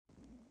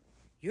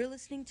You're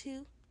listening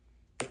to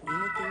the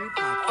Ina Theory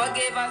Podcast.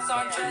 Forgive us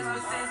our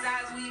trespasses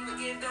as we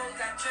forgive those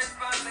that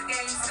trespass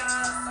against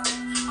us.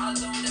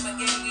 Although them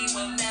again we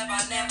will never,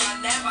 never,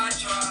 never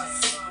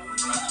trust.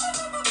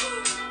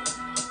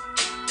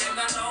 Them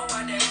not know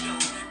what they do.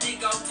 Dig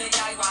out the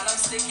eye while I'm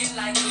sticking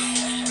like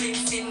glue. Big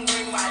thin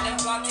ring while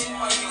I'm plotting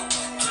for you.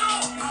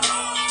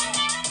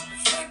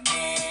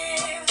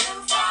 Forgive them,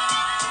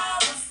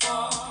 Father,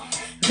 for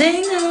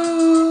They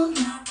know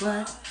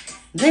what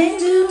they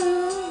do.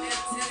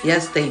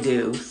 Yes, they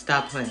do.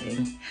 Stop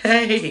playing.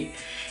 Hey,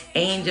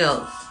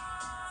 angels.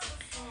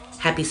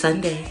 Happy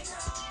Sunday.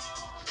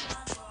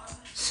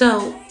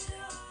 So,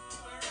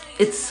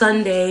 it's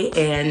Sunday,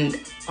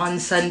 and on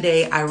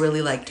Sunday, I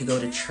really like to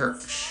go to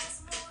church.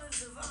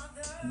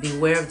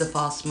 Beware of the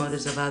false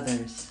motives of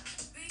others.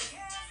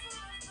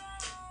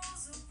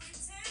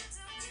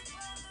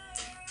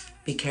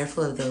 Be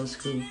careful of those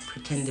who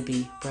pretend to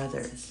be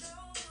brothers.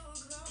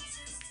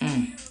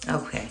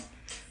 Okay.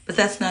 But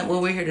that's not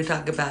what we're here to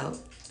talk about.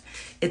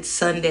 It's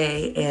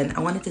Sunday, and I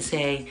wanted to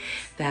say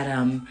that,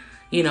 a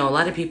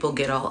lot of people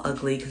get all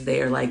ugly because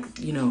they are like,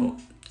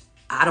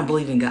 I don't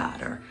believe in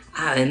God,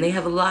 and they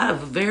have a lot of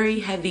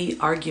very heavy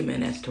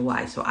argument as to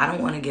why. So I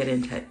don't want to get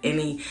into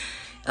any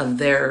of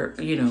their,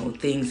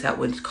 things that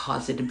would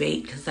cause a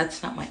debate, because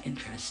that's not my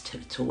interest.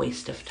 It's a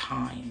waste of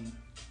time.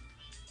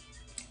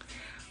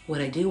 What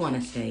I do want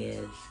to say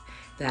is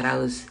that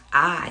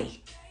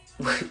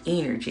with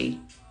energy,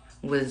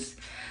 was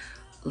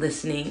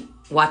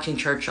watching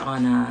church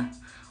online.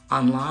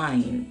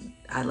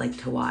 I like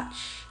to watch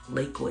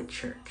Lakewood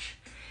Church.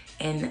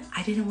 And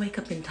I didn't wake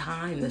up in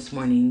time this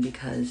morning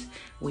because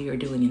we are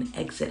doing an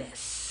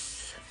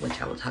Exodus,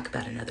 which I will talk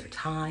about another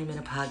time in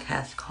a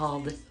podcast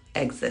called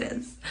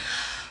Exodus.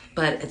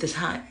 But at the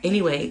time,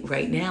 anyway,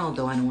 right now,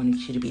 though, I don't want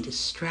you to be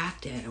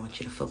distracted. I want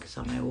you to focus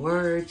on my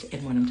words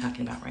and what I'm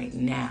talking about right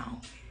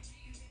now.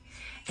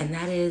 And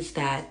that is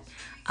that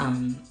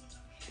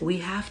we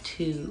have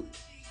to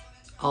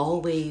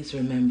always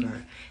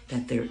remember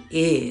that there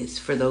is,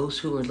 for those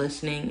who are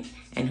listening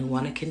and who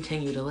want to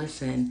continue to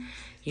listen,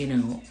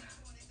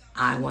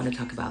 I want to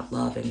talk about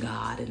love and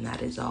God, and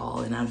that is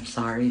all. And I'm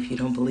sorry if you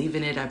don't believe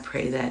in it. I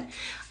pray that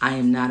I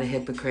am not a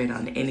hypocrite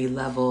on any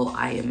level.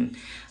 I am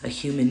a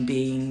human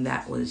being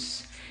that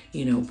was,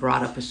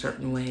 brought up a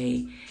certain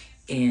way.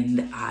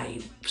 And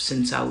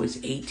since I was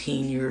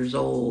 18 years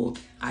old,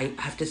 I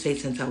have to say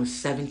since I was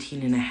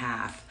 17 and a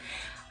half,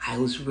 I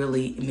was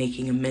really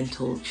making a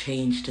mental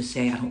change to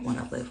say, I don't want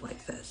to live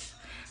like this.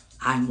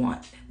 I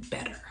want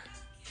better.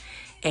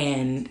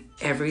 And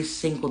every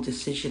single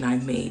decision I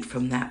made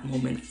from that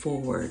moment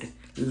forward,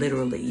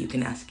 literally, you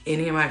can ask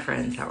any of my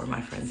friends that were my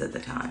friends at the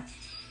time,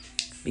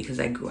 because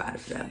I grew out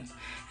of them.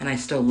 And I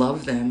still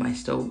love them. I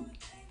still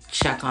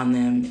check on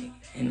them.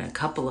 And a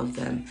couple of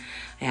them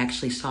I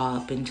actually saw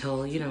up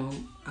until,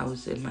 I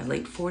was in my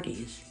late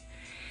 40s.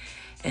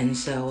 And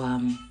so,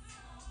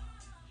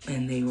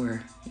 and they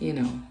were,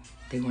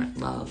 they weren't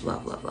love.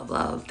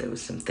 There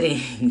was some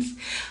things,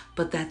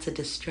 but that's a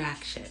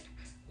distraction.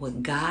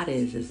 What God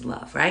is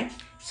love, right?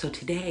 So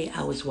today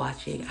I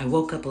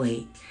woke up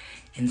late,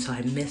 and so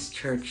I missed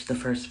church, the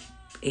first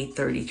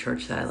 8:30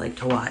 church that I like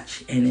to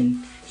watch. And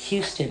in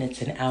Houston,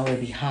 it's an hour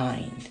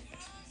behind.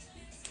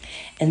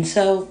 And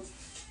so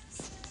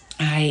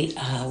I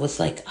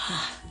was like,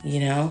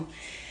 damn,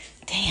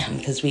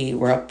 because we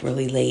were up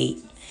really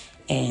late,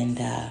 and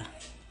I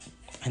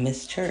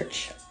missed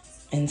church.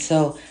 And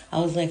so I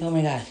was like, oh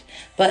my gosh.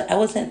 But I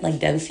wasn't like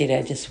devastated.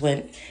 I just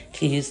went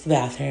to use the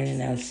bathroom,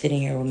 and I was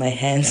sitting here with my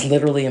hands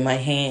literally in my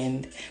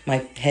hand, my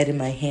head in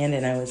my hand.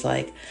 And I was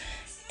like,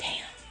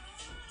 damn,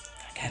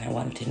 I kind of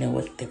wanted to know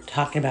what they're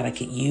talking about. I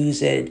could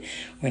use it.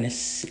 We're in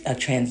a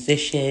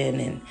transition,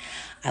 and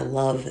I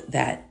love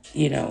that,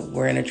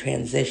 we're in a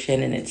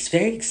transition, and it's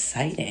very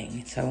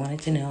exciting. So I wanted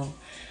to know,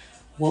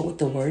 what would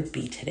the word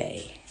be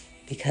today?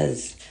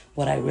 Because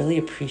what I really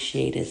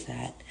appreciate is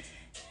that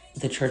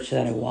the church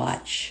that I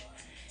watch,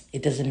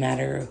 it doesn't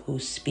matter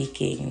who's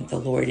speaking, the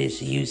Lord is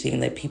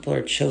using, that people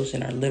are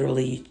chosen are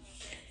literally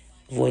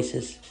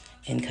voices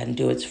and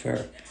conduits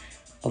for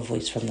a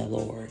voice from the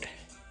Lord.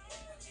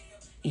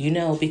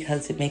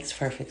 Because it makes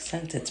perfect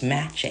sense. It's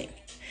matching.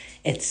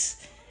 It's,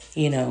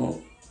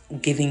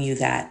 giving you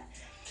that.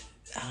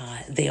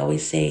 They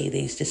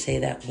used to say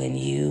that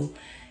when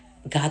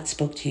God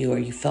spoke to you, or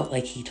you felt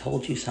like he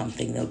told you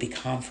something, there'll be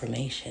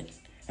confirmation.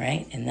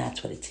 Right? And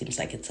that's what it seems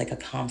like. It's like a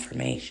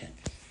confirmation.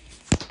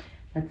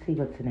 Let's see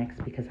what's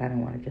next, because I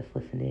don't want to just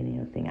listen to any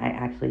other thing. I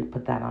actually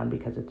put that on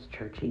because it's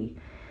churchy.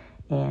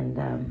 And,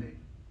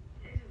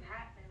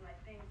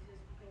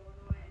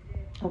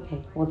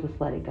 okay, we'll just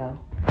let it go.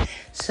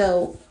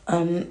 So,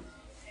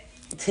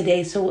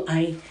 today,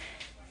 I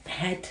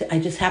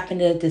just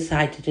happened to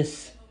decide to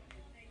just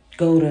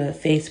go to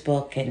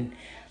Facebook and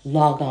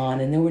log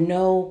on. And there were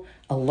no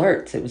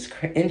alerts. It was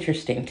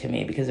interesting to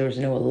me because there was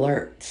no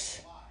alerts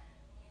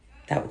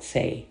that would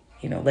say,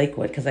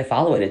 Lakewood, because I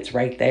follow it. It's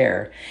right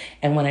there.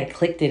 And when I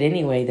clicked it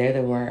anyway,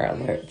 there were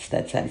alerts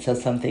that said, so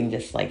something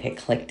just like had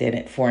clicked in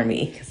it for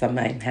me, because I'm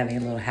having a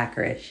little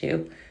hacker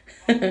issue.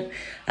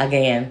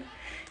 Again,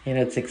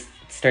 it's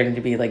starting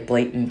to be like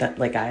blatant,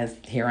 like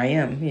here I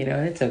am,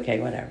 it's okay,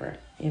 whatever.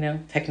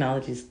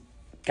 Technology's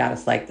got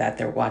us like that.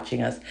 They're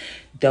watching us.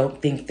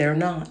 Don't think they're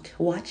not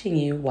watching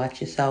you.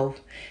 Watch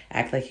yourself.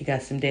 Act like you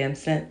got some damn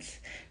sense,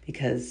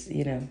 because,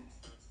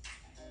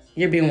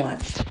 you're being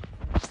watched.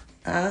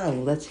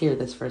 Oh, let's hear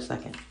this for a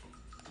second.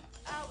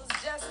 I was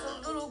just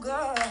a little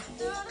girl,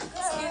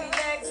 skinny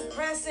legs and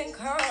pressing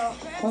curl.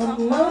 Well,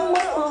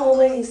 mama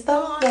always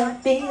thought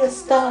I'd be a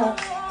star.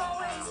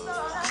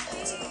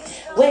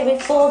 Way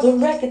before the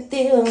record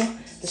deal,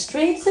 the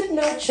streets of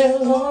nurture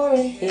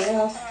Lauryn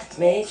Hill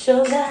made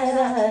sure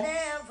that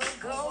I Never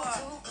go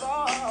too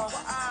far.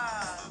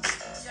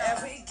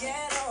 Every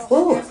ghetto,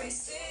 Ooh. every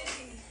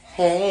city.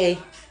 Hey,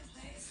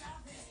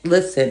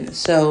 listen,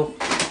 so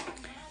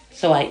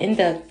I end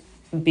up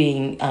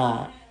being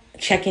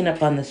checking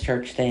up on this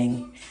church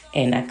thing,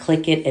 and I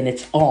click it, and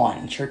it's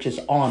on. Church is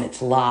on.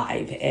 It's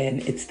live,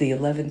 and it's the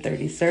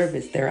 11:30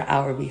 service. They're an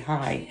hour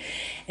behind,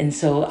 and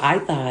so I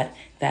thought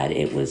that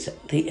it was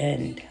the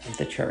end of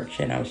the church,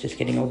 and I was just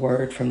getting a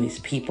word from these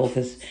people,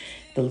 because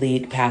the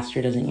lead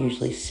pastor doesn't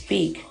usually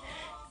speak,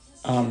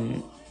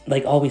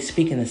 always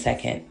speak in the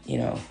second,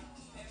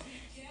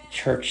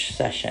 church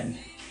session,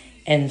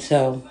 and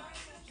so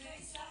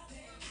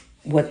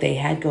what they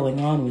had going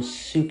on was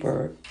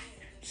super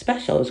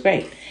special. It was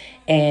great.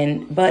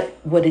 But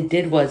what it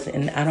did was,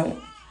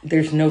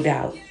 there's no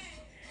doubt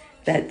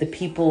that the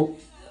people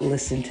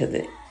listen to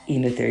the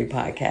Ina Theory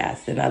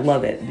podcast, and I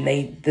love it.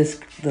 And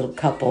this little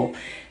couple,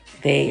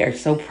 they are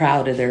so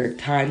proud of their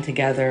time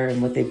together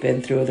and what they've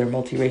been through. They're a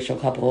multiracial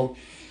couple.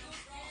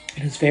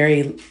 It was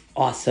very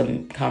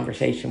awesome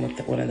conversation with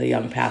one of the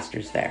young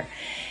pastors there.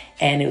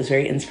 And it was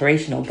very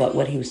inspirational. But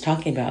what he was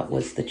talking about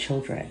was the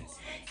children,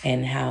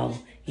 and how,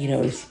 it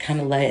was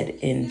kind of led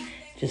in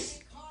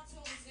just,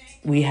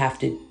 we have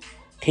to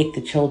take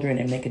the children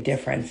and make a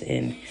difference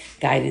in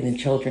guiding the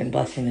children,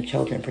 blessing the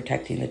children,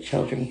 protecting the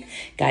children,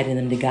 guiding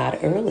them to God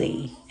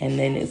early. And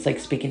then it's like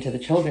speaking to the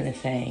children and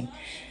saying,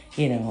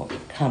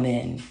 come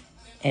in.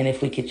 And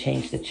if we could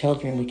change the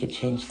children, we could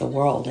change the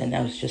world. And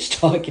I was just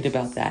talking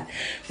about that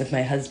with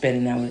my husband.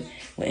 And I was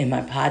in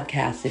my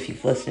podcast, if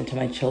you've listened to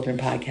my children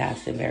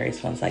podcast and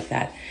various ones like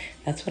that,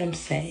 that's what I'm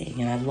saying.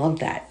 And I love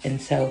that.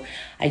 And so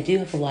I do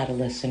have a lot of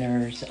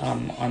listeners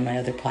on my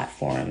other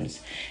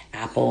platforms.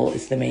 Apple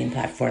is the main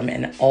platform,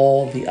 and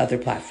all the other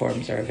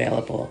platforms are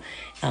available.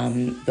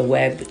 The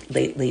web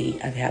lately,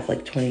 I have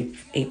like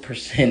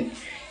 28%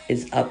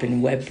 is up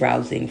in web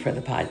browsing for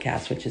the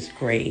podcast, which is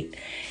great.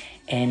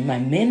 And my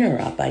men are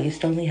up. I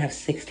used to only have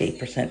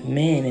 68%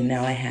 men, and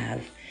now I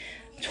have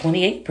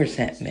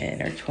 28%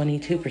 men, or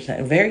 22%,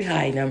 a very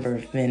high number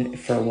of men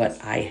from what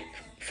I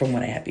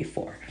had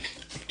before,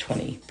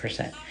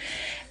 20%.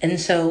 And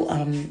so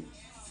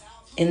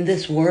in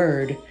this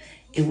word,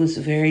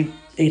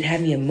 it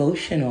had me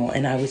emotional.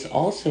 And I was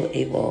also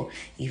able,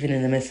 even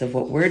in the midst of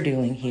what we're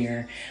doing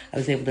here, I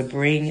was able to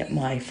bring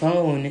my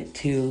phone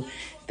to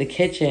the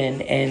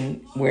kitchen,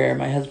 and where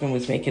my husband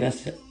was making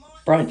us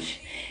brunch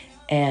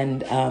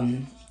and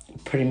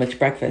pretty much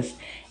breakfast,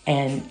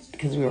 and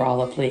because we were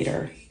all up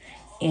later.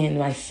 And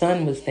my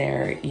son was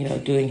there,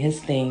 doing his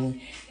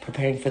thing,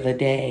 preparing for the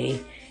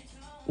day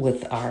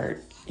with our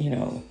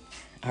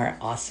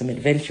awesome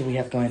adventure we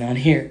have going on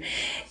here.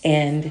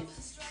 And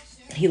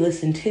he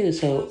listened too.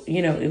 So,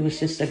 it was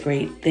just a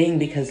great thing,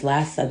 because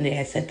last Sunday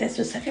I said, this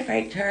was such a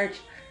great church.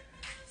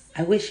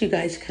 I wish you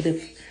guys could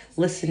have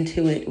listened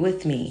to it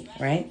with me,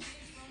 right?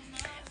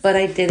 But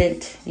I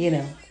didn't,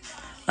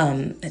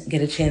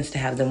 get a chance to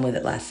have them with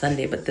it last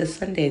Sunday. But this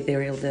Sunday they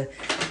were able to,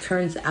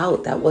 turns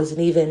out that wasn't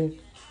even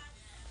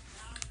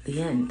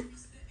the end.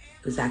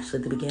 It was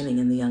actually the beginning.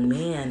 And the young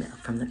man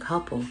from the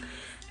couple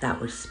that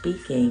were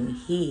speaking,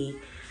 he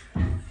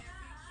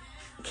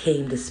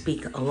came to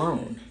speak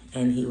alone,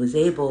 and he was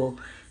able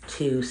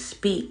to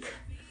speak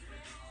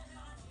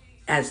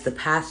as the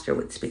pastor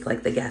would speak,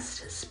 like the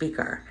guest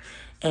speaker.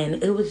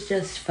 And it was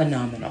just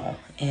phenomenal,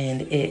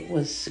 and it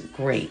was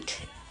great.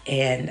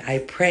 And I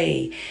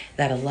pray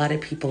that a lot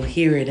of people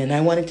hear it. And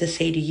I wanted to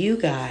say to you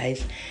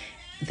guys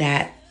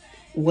that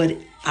what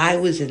I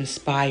was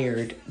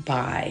inspired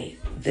by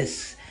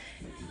this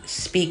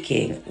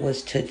speaking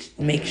was to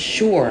make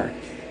sure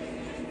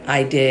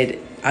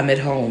I'm at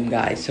home,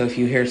 guys. So if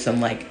you hear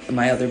some,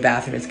 my other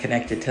bathroom is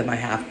connected to my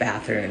half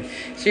bathroom,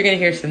 so you're going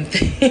to hear some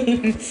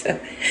things.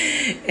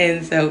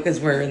 And so, because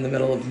we're in the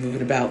middle of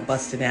moving about,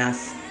 busting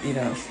ass,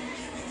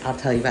 I'll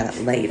tell you about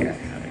it later.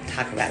 I'm going to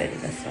talk about it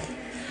in this one.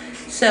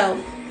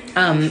 So,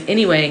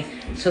 anyway,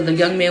 so the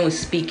young man was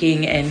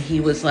speaking, and he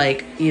was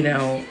like,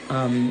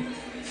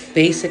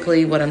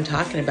 basically what I'm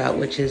talking about,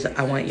 which is,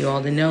 I want you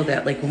all to know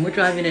that, when we're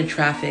driving in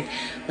traffic,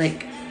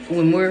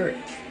 when we're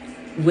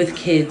with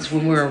kids,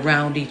 when we're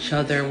around each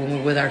other, when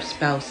we're with our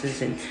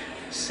spouses and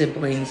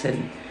siblings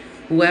and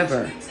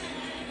whoever,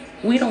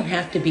 We don't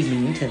have to be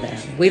mean to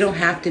them. We don't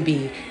have to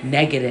be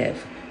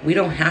negative. We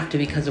don't have to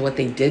because of what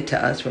they did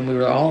to us when we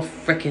were all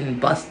freaking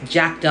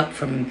jacked up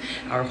from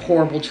our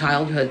horrible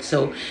childhood.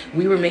 So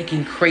we were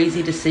making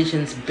crazy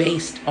decisions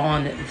based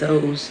on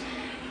those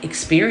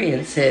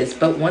experiences.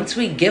 But once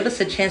we give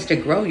us a chance to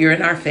grow, you're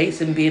in our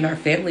face and be in our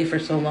family for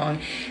so long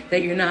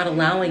that you're not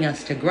allowing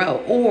us to grow.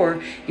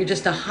 Or you're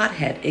just a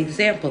hothead.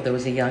 Example, there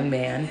was a young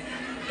man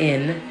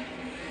in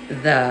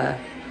the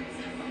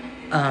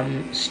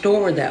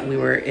store that we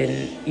were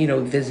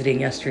in, visiting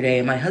yesterday,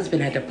 and my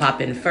husband had to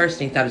pop in first,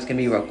 and he thought it was going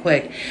to be real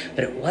quick,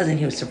 but it wasn't.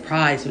 He was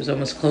surprised. It was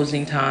almost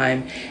closing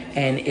time,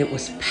 and it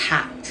was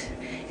packed,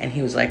 and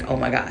he was like, oh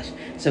my gosh.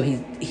 So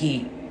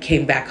he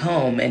came back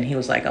home, and he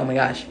was like, oh my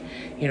gosh,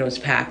 it was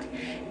packed.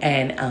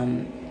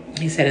 And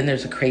he said, and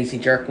there's a crazy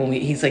jerk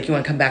he's like, you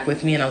want to come back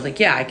with me? And I was like,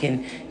 yeah, I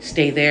can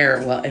stay there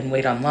and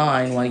wait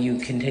online while you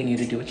continue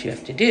to do what you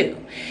have to do.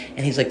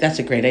 And he's like, that's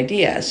a great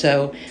idea.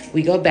 So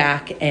we go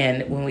back,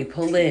 and when we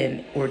pull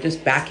in, we're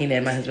just backing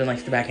in. My husband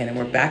likes to back in, and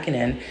we're backing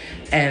in.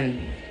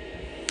 And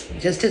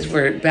just as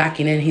we're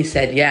backing in, he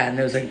said, yeah, and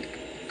there was a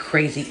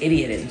crazy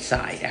idiot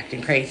inside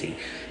acting crazy.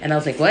 And I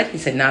was like, what? He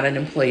said, not an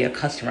employee, a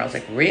customer. I was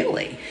like,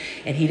 really?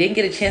 And he didn't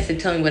get a chance to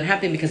tell me what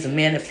happened because the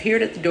man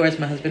appeared at the door as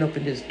my husband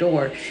opened his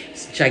door.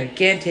 He's a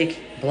gigantic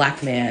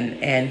black man,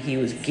 and he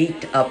was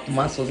geeked up,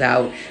 muscles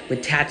out,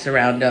 with tats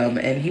around him.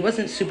 And he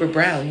wasn't super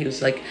brown. He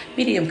was like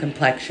medium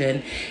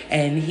complexion.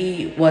 And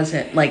he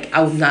wasn't like,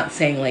 I was not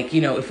saying like,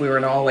 if we were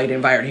in an all-white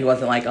environment, he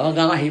wasn't like, oh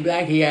God, he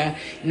black, yeah.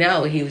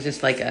 No, he was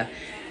just like a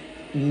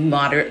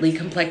moderately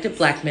complected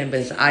black man, but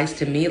his eyes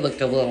to me looked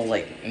a little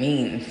like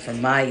mean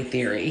from my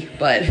theory.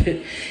 But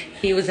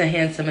he was a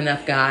handsome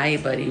enough guy,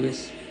 but he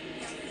was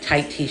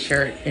tight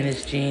t-shirt in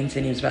his jeans,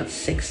 and he was about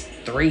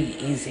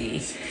 6'3"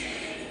 easy.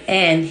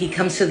 And he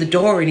comes to the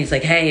door, and he's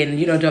like, hey,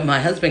 and my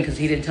husband, because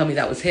he didn't tell me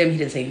that was him, he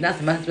didn't say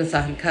nothing. My husband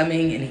saw him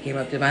coming, and he came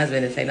up to my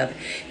husband and say nothing.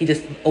 He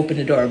just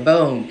opened the door,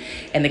 boom.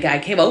 And the guy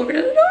came over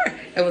to the door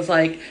and was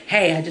like,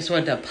 hey, I just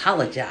wanted to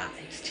apologize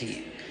to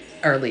you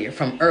earlier.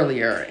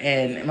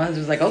 And my husband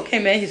was like, okay,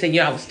 man. He said,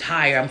 I was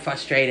tired, I'm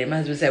frustrated. My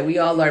husband said, we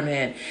all are,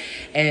 man.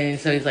 And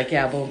so he's like,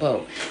 yeah, boom,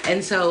 boom.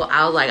 And so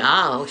I was like,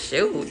 oh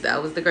shoot,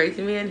 that was the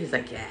crazy man. He's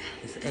like, yeah.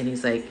 And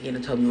he's like,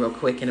 told me real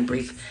quick in a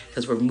brief,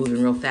 because we're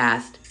moving real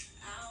fast.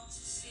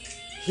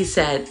 He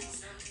said,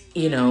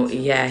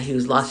 yeah, he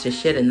was lost his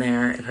shit in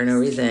there for no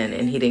reason,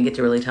 and he didn't get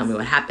to really tell me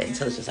what happened.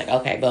 So it's just like,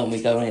 okay, boom,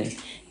 we go in,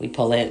 we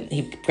pull in.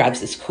 He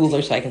grabs this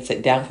cooler so I can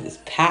sit down because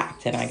it's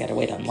packed and I got to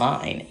wait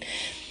online.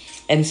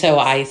 And so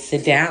I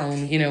sit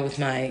down, with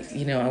my,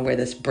 I wear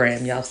this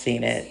brim. Y'all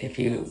seen it. If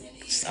you,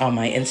 on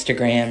my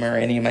Instagram or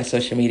any of my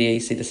social media, you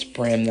see this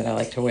brim that I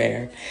like to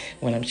wear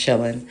when I'm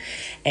chilling.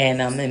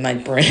 And I'm in my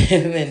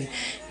brim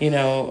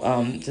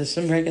and, just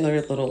some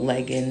regular little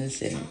leggings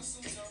and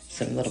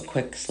some little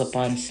quick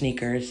slip-on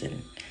sneakers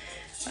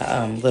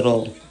and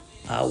little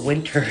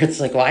winter. It's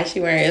like, why is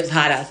she wearing, it was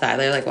hot outside.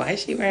 They're like, why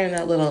is she wearing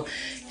that little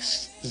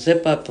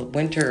zip-up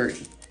winter,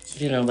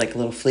 like a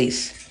little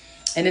fleece?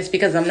 And it's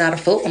because I'm not a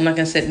fool. I'm not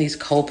going to sit in these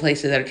cold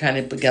places that are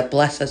trying to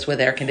bless us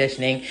with air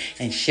conditioning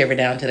and shiver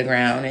down to the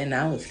ground. And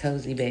I was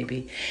cozy,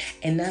 baby.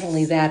 And not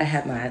only that, I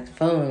had my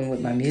phone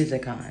with my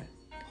music on.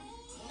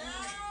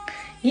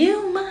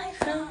 You might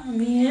find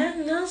me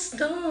at the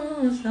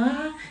stores.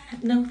 I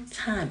have no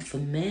time for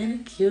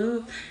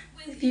manicure.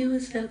 With you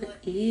is ever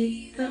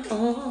either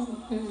or.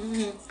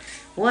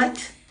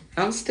 What?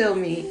 I'm still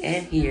me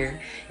and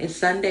here. It's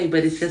Sunday,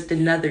 but it's just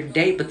another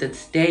day. But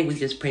this day, we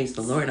just praise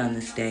the Lord on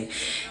this day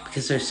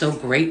because they're so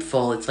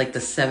grateful. It's like the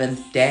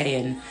 7th day,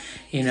 and,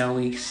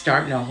 we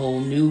starting a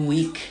whole new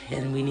week,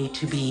 and we need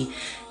to be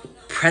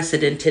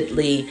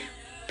precedentedly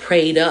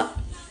prayed up.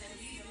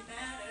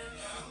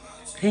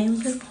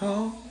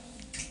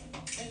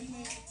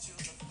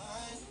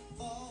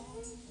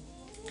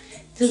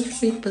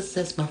 Just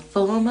repossess my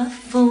phone.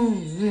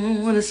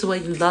 This is the way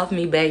you love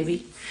me,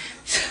 baby.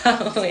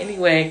 So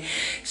anyway,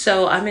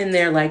 so I'm in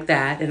there like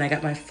that, and I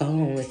got my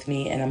phone with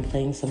me, and I'm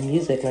playing some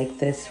music like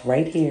this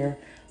right here,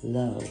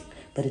 low.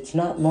 But it's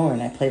not Lauren.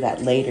 I play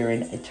that later,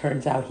 and it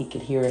turns out he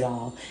could hear it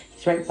all.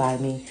 He's right by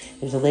me.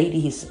 There's a lady,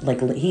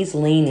 he's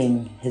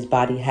leaning his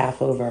body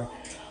half over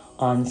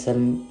on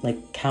some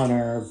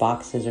counter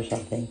boxes or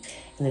something.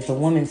 And there's a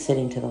woman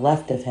sitting to the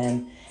left of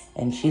him,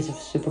 and she's a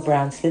super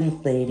brown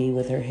skinned lady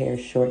with her hair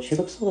short. She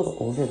looks a little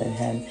older than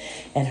him,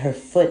 and her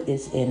foot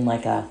is in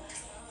a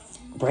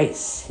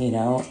brace,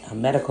 a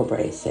medical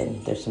brace,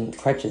 and there's some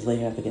crutches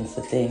laying up against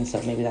the thing,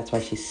 so maybe that's why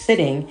she's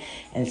sitting,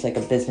 and it's like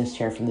a business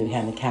chair from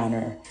behind the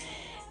counter.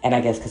 And I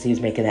guess because he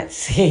was making that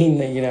scene,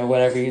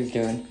 whatever he was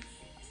doing.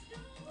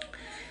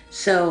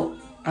 So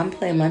I'm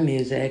playing my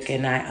music,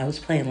 and I was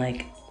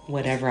playing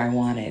whatever I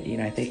wanted.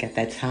 I think at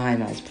that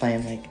time I was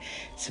playing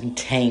some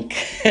Tank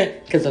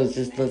because I was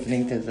just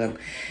listening to some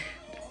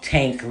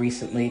Tank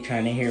recently,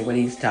 trying to hear what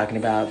he's talking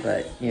about,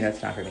 but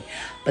it's not for me.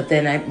 But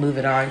then I move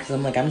it on because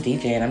I'm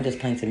DJing, I'm just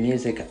playing some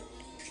music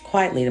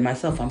quietly to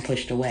myself. I'm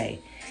pushed away,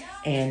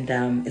 And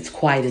it's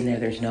quiet in there.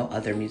 There's no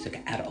other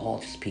music at all,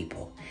 just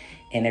people.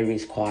 And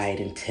everybody's quiet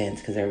and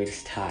tense because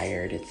everybody's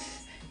tired.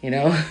 It's,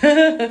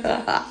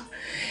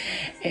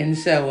 And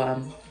so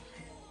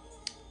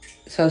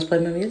I was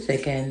playing my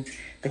music, and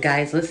the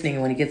guy's listening.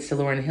 And when he gets to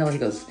Lauryn Hill, he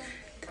goes,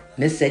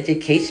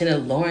 Miseducation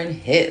of Lauryn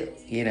Hill.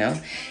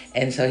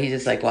 And so he's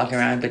just like walking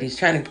around, but he's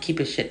trying to keep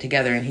his shit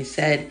together. And he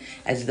said,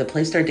 as the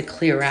place started to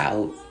clear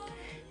out,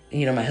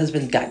 my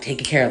husband got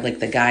taken care of. Like,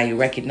 the guy who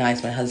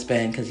recognized my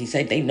husband, because he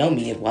said, they know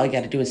me. All you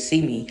got to do is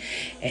see me.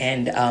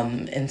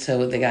 And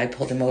so the guy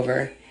pulled him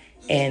over,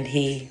 and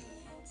he,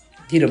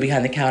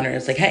 behind the counter,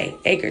 it's like, hey,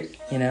 Akers,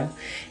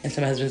 And so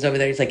my husband's over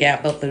there. He's like,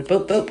 yeah, boop, boop,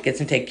 boop, boop. Gets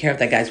him taken care of.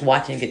 That guy's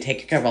watching get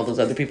taken care of. All those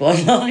other people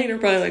online are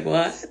probably like,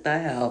 what the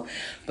hell?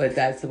 But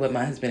that's what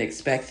my husband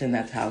expects, and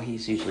that's how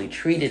he's usually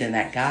treated. And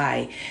that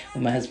guy,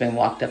 when my husband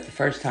walked up the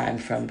first time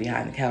from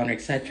behind the counter,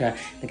 etc.,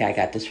 the guy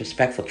got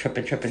disrespectful,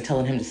 tripping,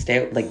 telling him to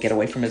stay, like, get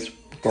away from his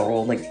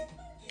girl, like,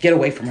 get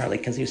away from her,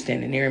 like, because he was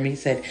standing near him. He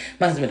said,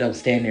 my husband don't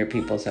stand near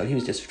people, so he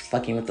was just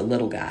fucking with the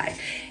little guy.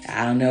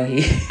 I don't know.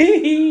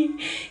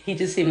 He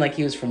just seemed like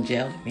he was from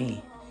jail to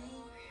me.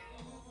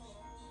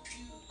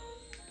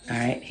 All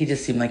right? He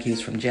just seemed like he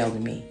was from jail to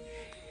me.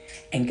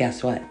 And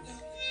guess what?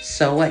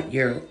 So what?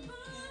 You're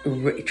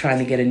trying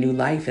to get a new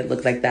life. It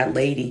looked like that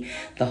lady,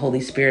 the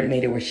Holy Spirit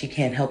made it where she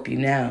can't help you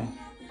now.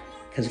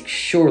 Because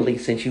surely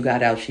since you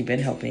got out, she's been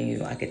helping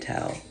you. I could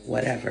tell.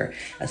 Whatever.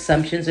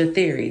 Assumptions or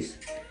theories.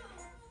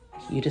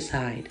 You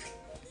decide.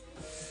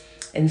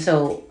 And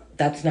so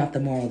that's not the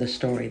moral of the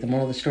story. The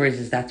moral of the story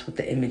is that's what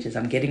the image is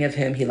I'm getting of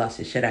him. He lost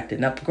his shit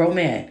acting up. Grown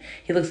man.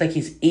 He looks like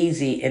he's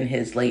easy in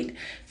his late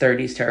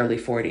 30s to early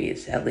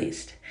 40s, at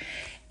least.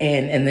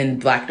 And then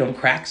black don't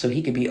crack, so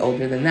he could be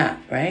older than that,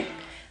 right?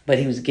 But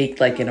he was geeked,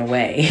 like, in a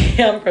way.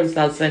 I'm from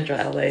South Central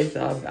LA,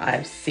 so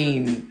I've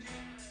seen,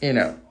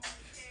 the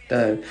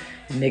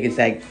niggas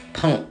that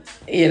pump,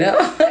 in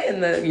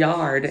the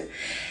yard.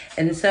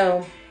 And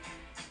so,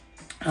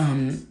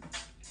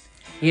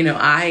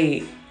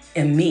 I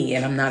am me,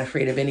 and I'm not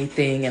afraid of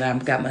anything, and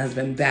I've got my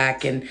husband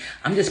back, and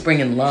I'm just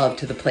bringing love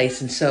to the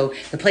place. And so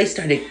the place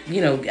started,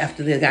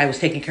 after the guy was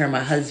taking care of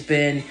my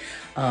husband,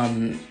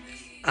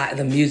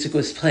 the music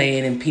was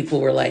playing, and people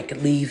were, like,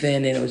 leaving,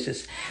 and it was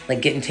just,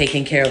 like, getting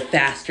taken care of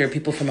faster.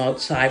 People from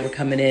outside were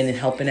coming in and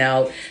helping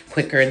out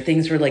quicker, and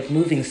things were, like,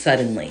 moving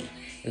suddenly.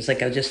 It was like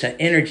just an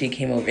energy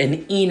came over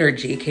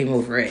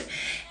it.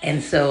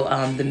 And so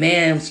the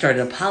man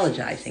started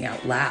apologizing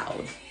out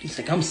loud. He's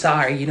like, I'm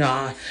sorry, and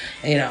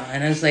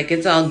I was like,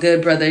 it's all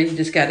good, brother. You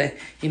just got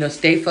to,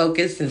 stay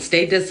focused and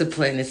stay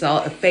disciplined. It's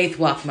all a faith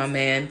walk, my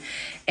man.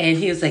 And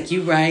he was like,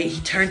 you right.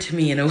 He turned to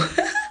me and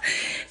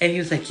he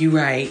was like, you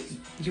right.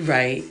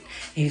 And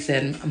he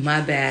said, my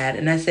bad.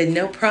 And I said,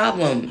 no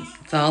problem.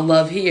 It's all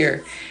love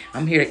here.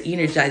 I'm here to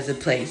energize the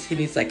place. And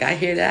he's like, I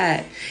hear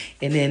that.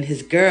 And then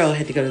his girl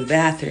had to go to the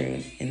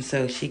bathroom. And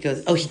so she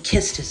goes, he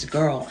kissed his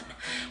girl.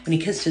 When he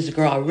kissed his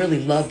girl, I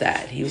really love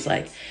that. He was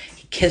like,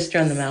 he kissed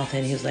her on the mouth,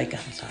 and he was like,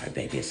 I'm sorry,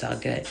 baby, it's all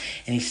good.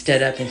 And he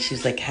stood up, and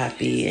she's like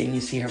happy. And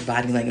you see her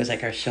body language,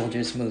 like her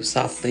shoulders moved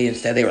softly.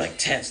 Instead, they were like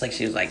tense. Like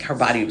she was like, her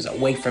body was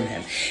away from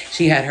him.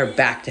 She had her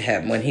back to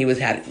him. When he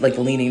had like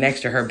leaning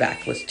next to her,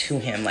 back was to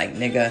him, like,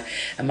 nigga.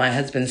 And my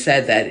husband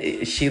said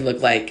that she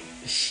looked like,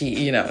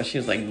 she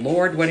was like,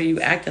 Lord, what are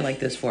you acting like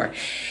this for?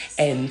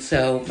 And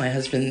so my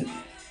husband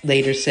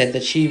later said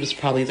that she was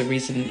probably the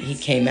reason he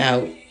came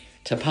out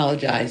to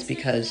apologize,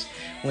 because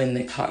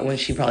when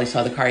she probably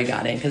saw the car he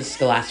got in, because it's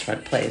the last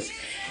front place,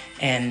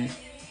 and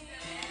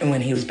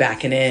when he was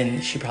backing in,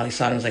 she probably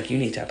saw it and was like, you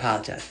need to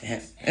apologize to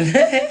him.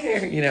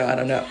 I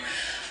don't know.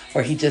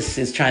 Or he just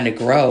is trying to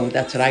grow.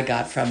 That's what I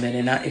got from it.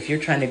 And if you're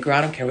trying to grow,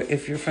 I don't care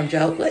if you're from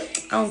jail. I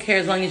don't care,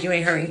 as long as you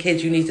ain't hurting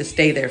kids. You need to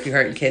stay there. If you're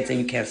hurting kids and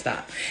you can't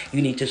stop,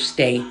 you need to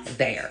stay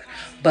there.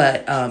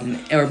 But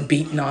or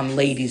beating on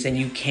ladies and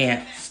you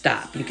can't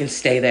stop, you can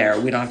stay there.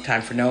 We don't have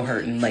time for no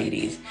hurting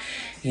ladies.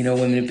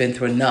 Women have been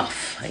through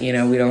enough. We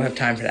don't have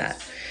time for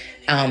that.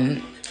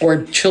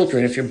 Or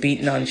children. If you're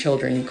beating on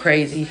children, you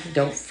crazy.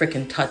 Don't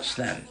freaking touch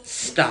them.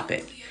 Stop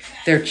it.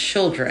 They're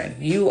children.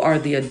 You are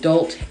the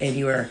adult, and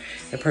you are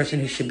the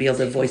person who should be able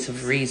to voice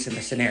of reason in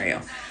the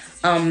scenario.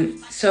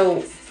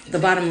 So the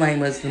bottom line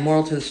was, the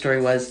moral to the story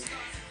was,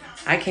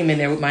 I came in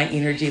there with my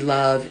energy,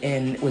 love,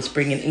 and was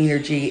bringing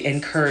energy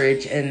and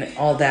courage and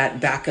all that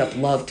backup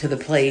love to the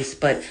place.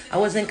 But I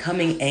wasn't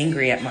coming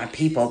angry at my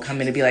people,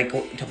 coming to be like,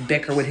 to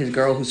bicker with his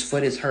girl whose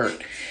foot is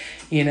hurt.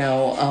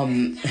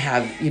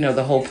 Have,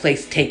 the whole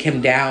place take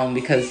him down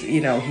because,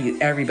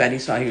 everybody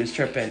saw he was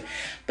tripping.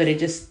 But it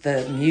just,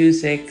 the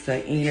music,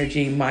 the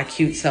energy, my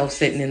cute self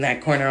sitting in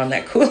that corner on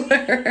that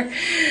cooler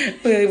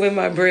with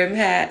my brim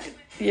hat,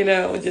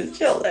 just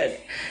chilling.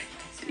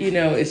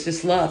 It's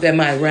just love. And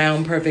my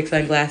round, perfect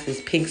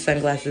sunglasses, pink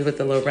sunglasses with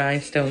the little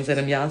rhinestones in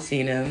them. Y'all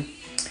seen them.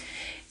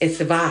 It's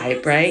a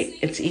vibe, right?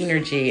 It's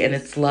energy and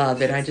it's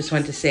love. And I just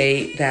want to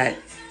say that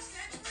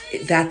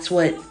that's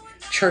what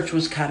church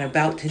was kind of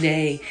about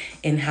today,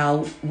 and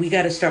how we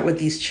got to start with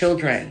these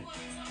children.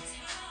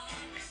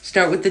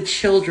 Start with the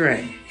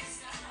children.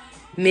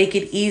 Make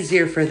it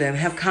easier for them.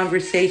 Have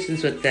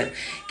conversations with them.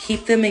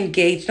 Keep them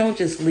engaged. Don't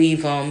just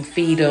leave them,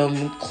 feed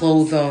them,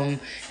 clothe them,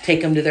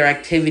 take them to their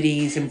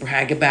activities and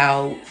brag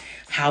about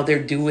how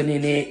they're doing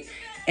in it.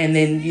 And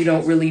then you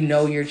don't really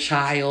know your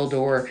child,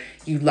 or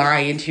you lie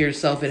into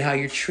yourself at how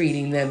you're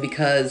treating them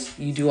because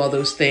you do all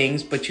those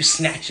things, but you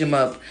snatch them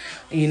up,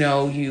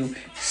 you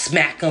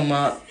smack them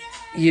up,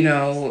 you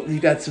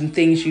got some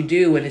things you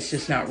do and it's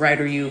just not right,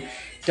 or you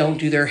don't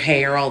do their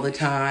hair all the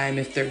time.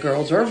 If they're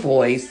girls or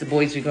boys, the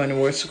boys are going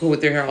to school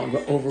with their hair all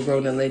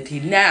overgrown and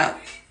linty. Now,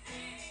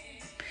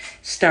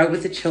 start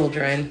with the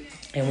children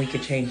and we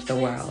could change the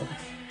world.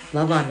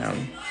 Love on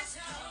them.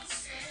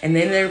 And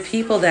then there are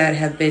people that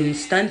have been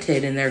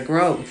stunted in their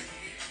growth.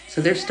 So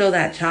they're still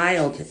that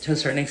child to a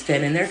certain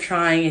extent, and they're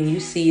trying, and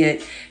you see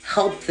it.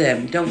 Help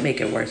them. Don't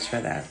make it worse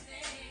for them.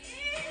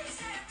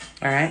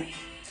 All right?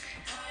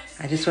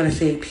 I just want to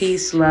say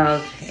peace,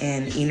 love,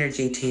 and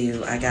energy to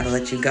you. I got to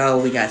let you go.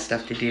 We got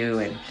stuff to do,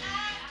 and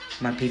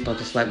my people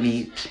just let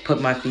me put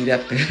my feet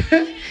up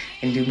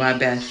and do my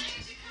best.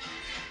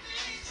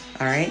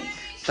 All right?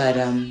 But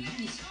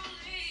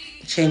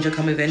change will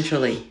come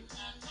eventually.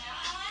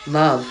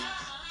 Love.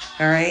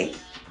 All right?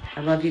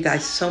 I love you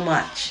guys so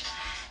much.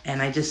 And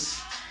I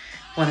just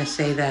want to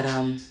say that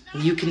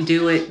you can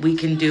do it, we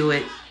can do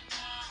it,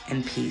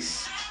 and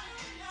peace.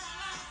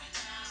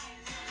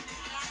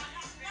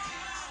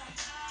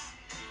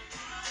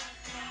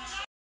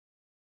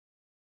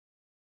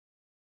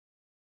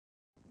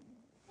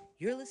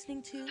 You're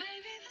listening to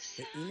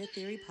the Ena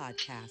Theory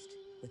Podcast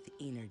with the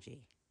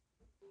Energy.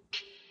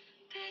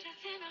 Better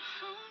than a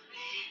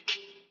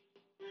homie.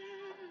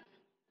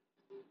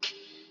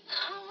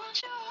 I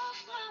want you off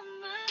my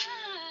mind.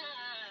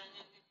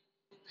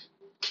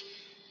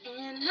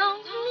 And on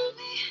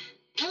me.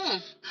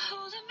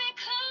 Holding me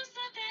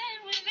closer than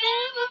we've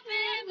ever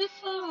been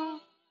before.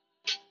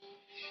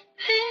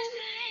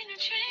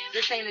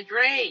 This ain't a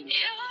dream.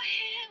 You're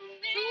here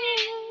with me.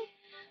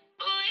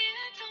 Boy,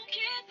 it don't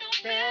get no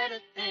better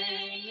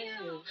than you.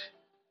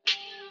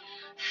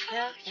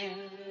 Fuck you.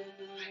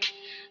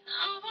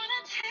 I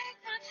wanna take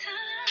my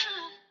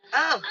time.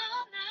 Oh.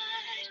 All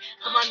night.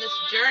 Come on this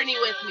journey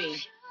with me.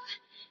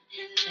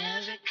 In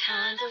every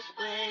kind of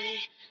way.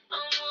 I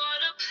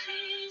wanna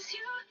please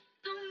you.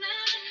 No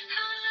matter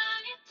how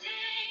long it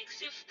takes.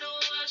 If the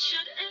world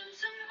should end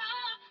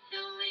tomorrow,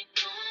 then we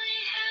only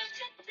have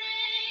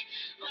today.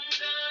 I'm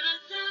gonna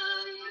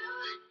love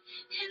you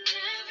in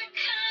every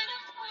kind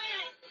of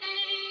way.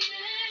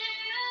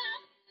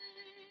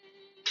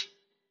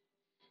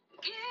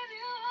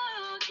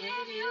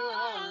 Give you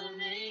all of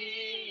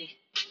me.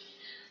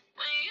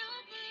 When you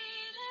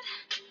need it,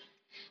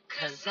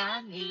 'cause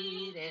I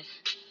need it.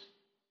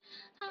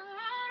 I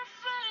wanna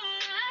feel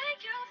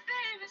like your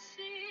favorite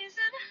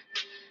season.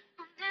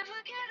 I'll never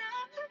get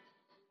up,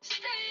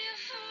 stay here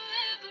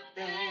forever,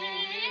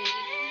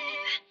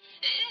 babe.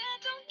 It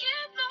don't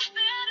get no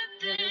better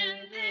than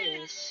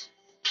this.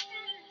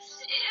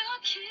 Your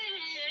kiss,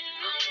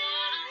 I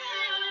wanna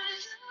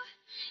love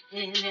you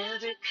in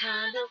every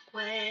kind of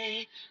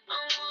way. I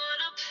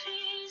wanna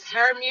please you.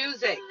 Her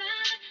music. No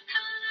matter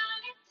how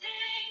long it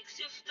takes,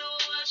 if the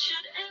world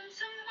should end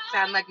tomorrow.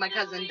 Sound like my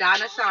cousin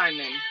Donna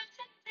Simon.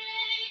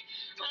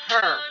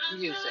 Her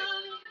music.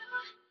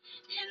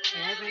 In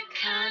every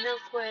kind of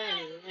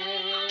way.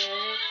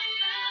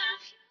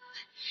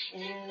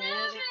 In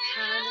every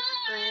kind of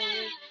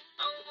way.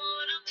 I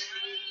wanna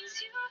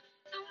please you.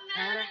 No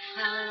matter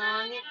how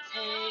long it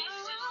takes.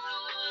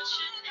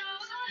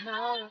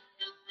 Tomorrow.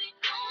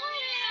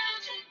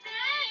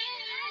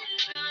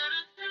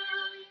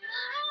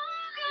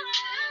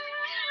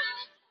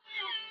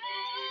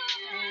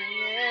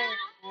 Yeah.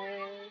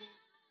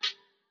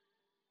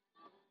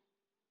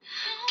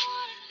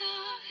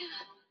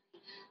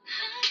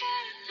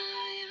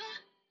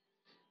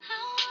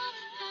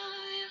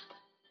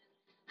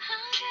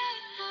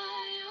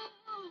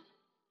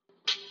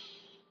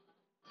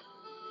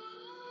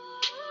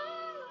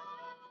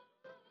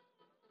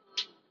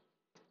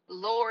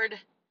 Lord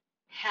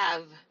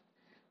have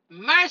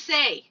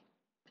mercy.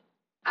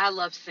 I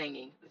love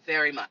singing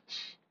very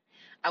much.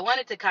 I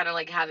wanted to kind of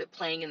like have it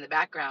playing in the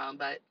background,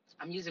 but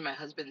I'm using my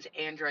husband's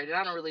Android and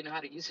I don't really know how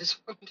to use his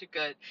phone too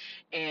good.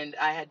 And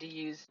I had to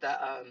use the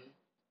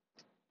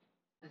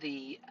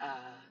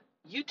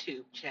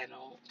YouTube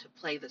channel to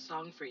play the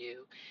song for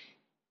you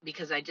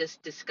because I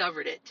just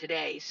discovered it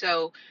today.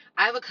 So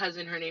I have a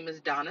cousin, her name is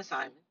Donna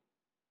Simon.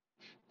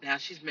 Now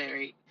she's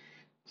married,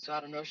 so I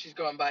don't know if she's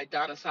going by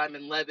Donna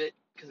Simon Levitt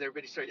because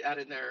everybody started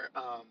adding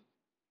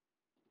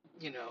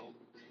you know,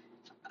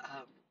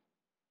 um,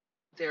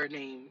 their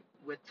name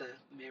with the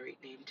married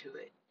name to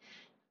it.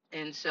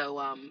 And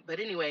so, but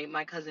anyway,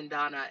 my cousin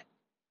Donna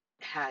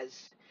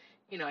has,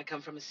 I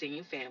come from a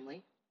singing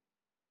family.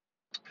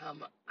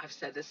 I've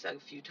said this a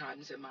few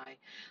times in my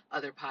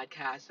other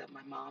podcasts that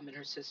my mom and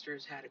her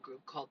sisters had a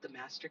group called the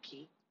Master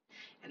Key,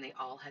 and they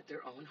all had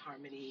their own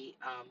harmony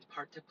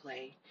part to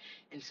play.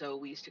 And so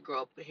we used to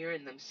grow up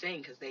hearing them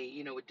sing because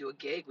they, would do a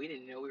gig. We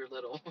didn't know we were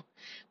little,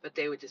 but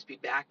they would just be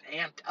back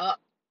amped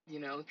up.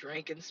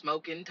 drinking,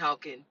 smoking,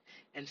 talking,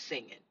 and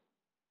singing.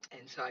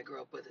 And so I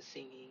grew up with a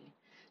singing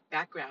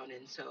background.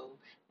 And so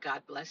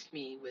God blessed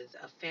me with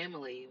a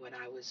family when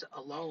I was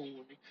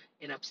alone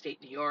in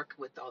upstate New York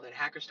with all that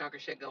hacker stalker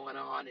shit going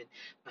on. And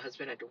my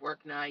husband had to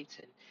work nights.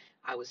 And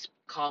I was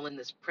calling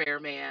this prayer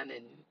man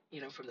and,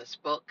 from this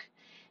book.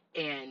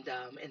 And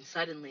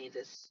suddenly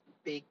this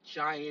big,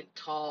 giant,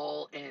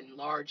 tall, and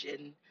large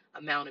in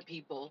amount of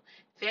people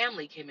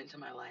family came into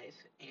my life.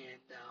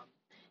 And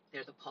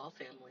they're the Paul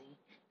family.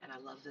 And I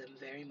love them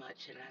very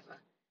much. And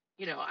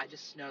I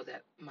just know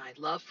that my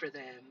love for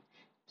them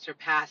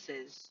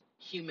surpasses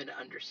human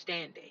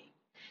understanding.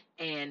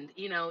 And,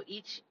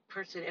 each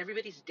person,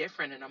 everybody's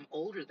different, and I'm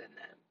older than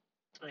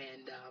them.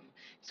 And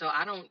so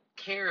I don't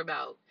care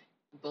about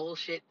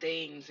bullshit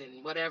things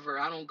and whatever.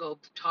 I don't go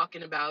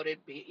talking about it.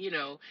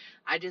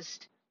 I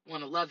just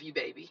want to love you,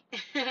 baby.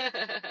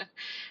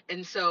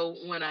 And so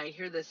when I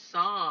hear this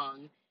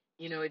song,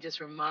 it just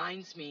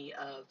reminds me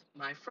of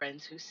my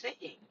friends who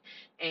sing.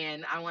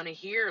 And I want to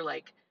hear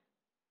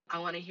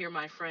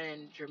my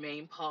friend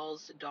Jermaine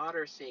Paul's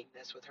daughter sing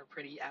this with her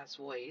pretty ass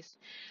voice,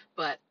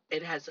 but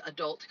it has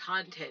adult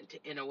content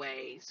in a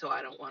way, so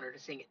I don't want her to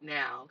sing it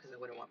now because I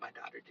wouldn't want my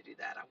daughter to do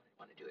that. I wouldn't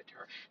want to do it to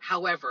her.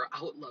 However,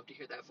 I would love to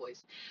hear that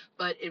voice.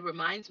 But it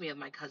reminds me of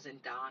my cousin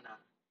Donna.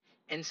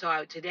 And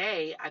so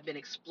today I've been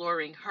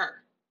exploring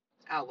her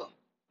album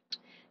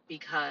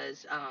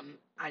because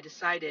I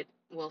decided,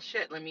 well,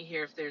 shit, let me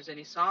hear if there's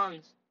any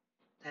songs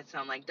that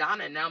sound like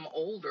Donna. And now I'm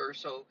older,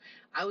 so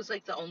I was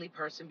like the only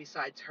person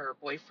besides her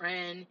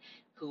boyfriend,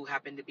 who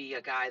happened to be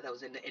a guy that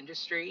was in the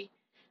industry,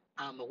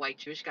 a white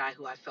Jewish guy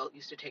who I felt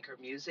used to take her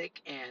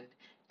music and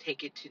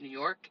take it to New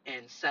York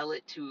and sell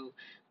it to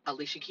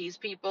Alicia Keys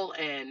people.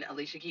 And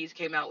Alicia Keys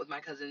came out with my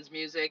cousin's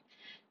music,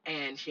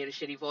 and she had a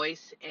shitty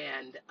voice,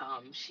 and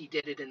she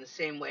did it in the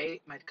same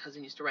way. My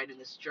cousin used to write in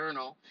this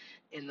journal,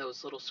 in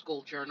those little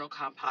school journal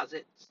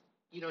composites,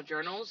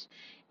 journals.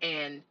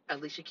 And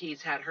Alicia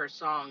Keys had her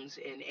songs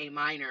in A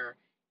minor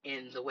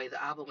in the way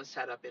the album was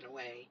set up, in a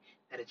way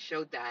that it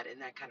showed that,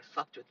 and that kind of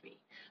fucked with me.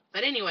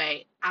 But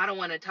anyway, I don't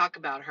want to talk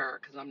about her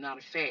because I'm not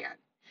a fan.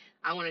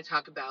 I want to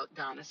talk about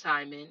Donna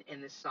Simon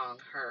and this song,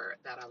 Her,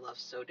 that I love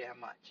so damn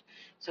much.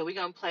 So we're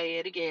going to play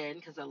it again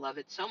because I love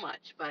it so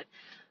much. But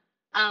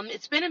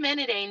it's been a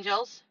minute,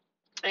 angels.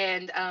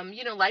 And,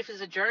 life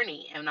is a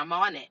journey, and I'm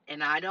on it.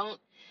 And I don't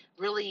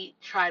really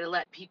try to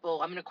let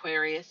people, I'm an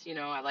Aquarius,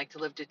 I like to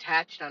live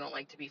detached. I don't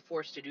like to be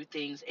forced to do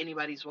things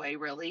anybody's way,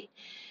 really.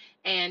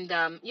 And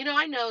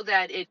I know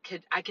that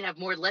I can have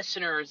more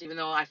listeners, even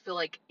though I feel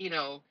like,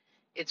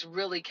 it's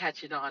really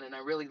catching on, and I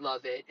really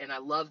love it. And I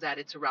love that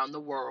it's around the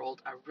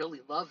world. I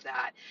really love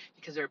that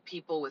because there are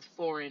people with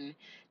foreign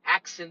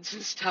accents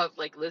and stuff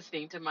like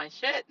listening to my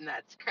shit, and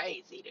that's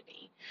crazy to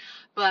me.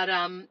 But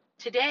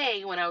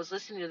today, when I was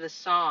listening to this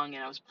song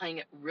and I was playing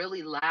it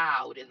really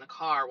loud in the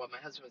car while my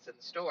husband was in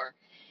the store,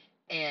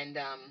 and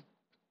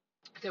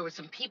there were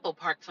some people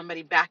parked,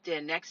 somebody backed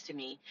in next to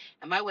me,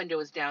 and my window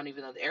was down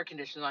even though the air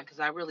conditioner's on because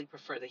I really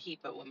prefer the heat.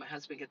 But when my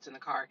husband gets in the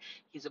car,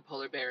 he's a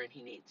polar bear and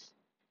he needs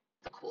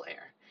the cool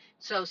air.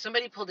 So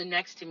somebody pulled in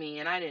next to me,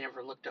 and I didn't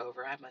ever looked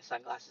over. I have my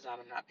sunglasses on.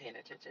 I'm not paying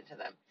attention to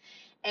them.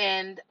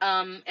 And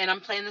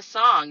I'm playing the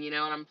song, and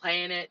I'm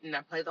playing it, and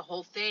I play the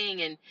whole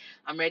thing, and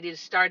I'm ready to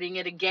starting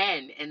it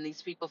again. And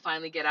these people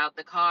finally get out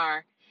the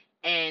car,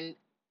 and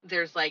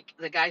there's like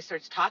the guy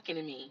starts talking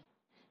to me,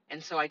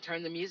 and so I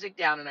turned the music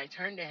down and I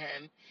turned to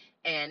him,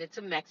 and it's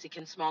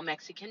a small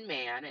Mexican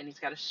man, and he's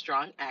got a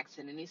strong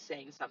accent, and he's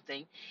saying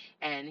something,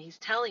 and he's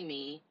showing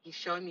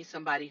me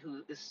somebody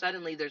who is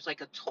suddenly, there's like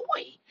a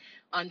toy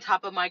on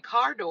top of my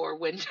car door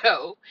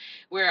window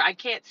where I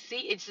can't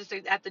see. It's just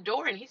at the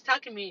door, and he's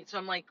talking to me. So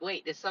I'm like,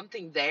 wait, is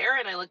something there?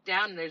 And I look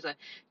down, and there's a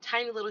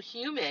tiny little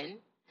human,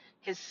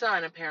 his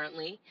son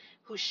apparently,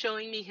 who's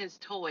showing me his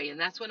toy. And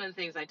that's one of the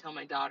things I tell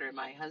my daughter and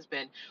my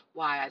husband,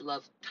 why I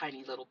love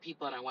tiny little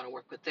people and I want to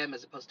work with them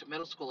as opposed to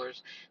middle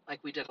schoolers. Like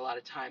we did a lot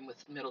of time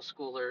with middle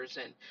schoolers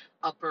and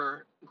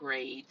upper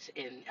grades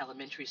in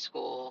elementary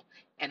school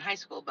and high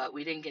school, but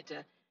we didn't get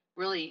to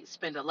really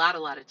spend a lot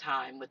of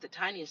time with the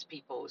tiniest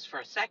people. It was for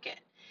a second.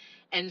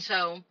 And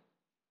so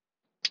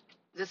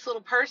this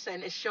little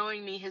person is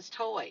showing me his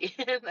toy.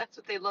 That's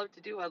what they love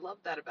to do. I love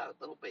that about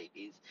little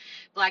babies.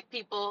 Black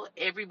people,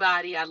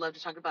 everybody, I love to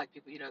talk to black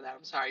people, you know that,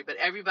 I'm sorry, but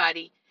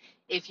everybody,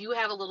 if you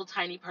have a little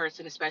tiny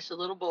person, especially a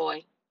little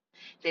boy,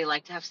 they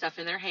like to have stuff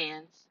in their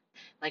hands.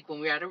 Like when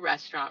we were at a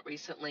restaurant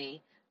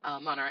recently,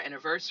 on our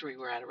anniversary,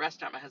 we were at a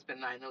restaurant, my husband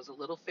and I, and there was a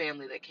little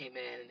family that came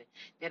in, and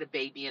they had a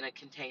baby in a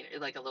container,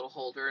 like a little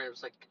holder. It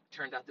was like,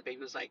 turned out the baby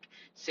was like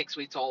 6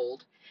 weeks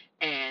old,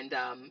 and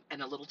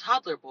a little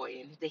toddler boy,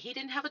 and he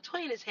didn't have a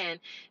toy in his hand.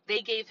 They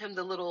gave him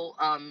the little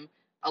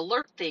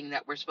alert thing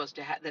that we're supposed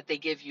to have, that they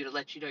give you to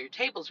let you know your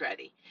table's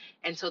ready.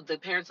 And so the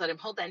parents let him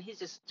hold that, and he's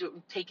just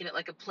taking it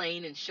like a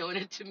plane and showing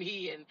it to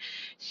me and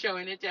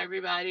showing it to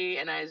everybody.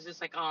 And I was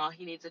just like, oh,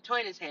 he needs a toy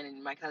in his hand.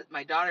 And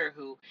my daughter,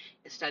 who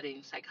is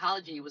studying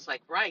psychology, was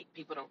like, right,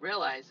 people don't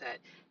realize that,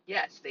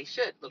 yes, they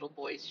should. Little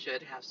boys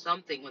should have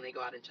something when they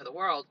go out into the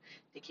world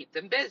to keep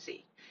them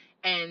busy.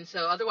 And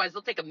so otherwise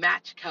they'll take a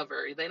match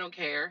cover. They don't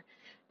care.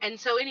 And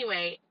so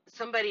anyway,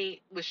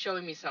 somebody was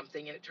showing me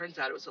something, and it turns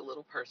out it was a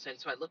little person.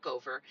 So I look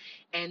over,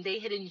 and they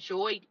had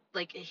enjoyed,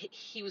 like,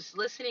 he was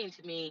listening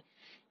to me,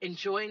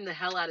 enjoying the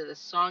hell out of the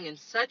song in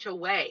such a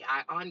way.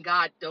 On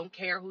God, don't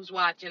care who's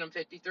watching. I'm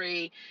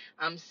 53.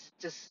 I'm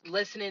just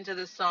listening to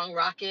this song,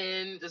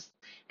 rocking,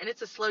 and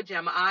it's a slow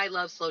jam. I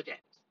love slow jams.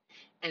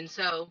 And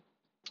so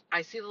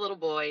I see the little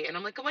boy, and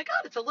I'm like, oh my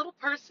God, it's a little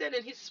person,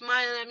 and he's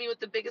smiling at me with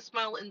the biggest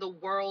smile in the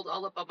world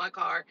all up on my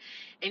car,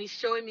 and he's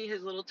showing me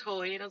his little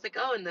toy, and I was like,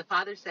 oh, and the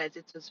father says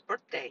it's his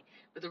birthday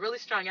with a really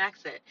strong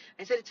accent.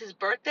 I said, it's his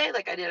birthday?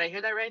 Like, I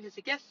hear that right? And he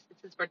said, yes,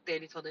 it's his birthday,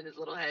 and he's holding his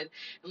little head,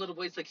 and little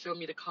boy's like showing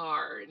me the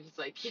car, and he's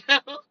like,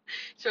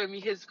 showing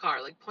me his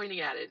car, like pointing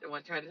at it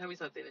and trying to tell me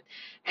something.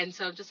 And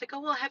so I'm just like,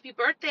 oh, well, happy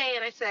birthday.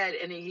 And I said,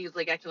 and he was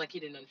like acting like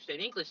he didn't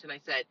understand English, and I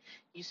said,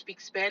 you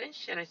speak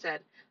Spanish? And I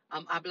said,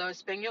 hablo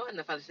español? And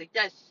the father said,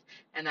 yes.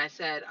 And I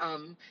said,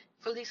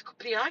 feliz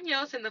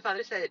cumpleaños. And the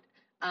father said,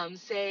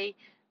 say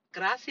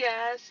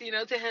gracias,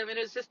 to him. And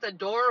it was just an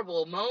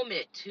adorable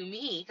moment to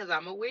me, because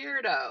I'm a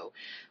weirdo.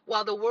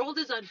 While the world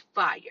is on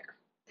fire,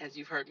 as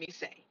you've heard me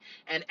say,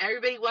 and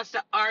everybody wants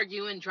to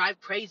argue and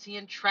drive crazy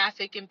in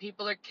traffic, and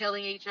people are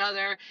killing each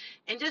other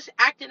and just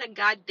acting a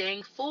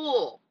goddamn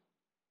fool,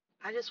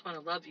 I just want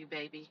to love you,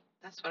 baby.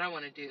 That's what I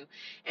want to do.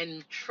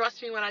 And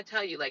trust me when I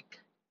tell you, like,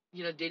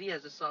 Diddy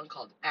has a song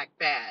called Act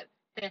Bad.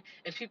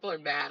 And people are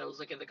mad. I was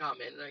looking at the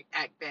comment, like,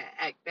 act bad,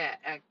 act bad,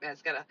 act bad.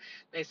 It's got a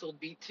nice little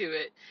beat to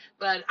it.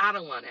 But I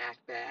don't want to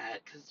act bad,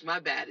 because my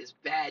bad is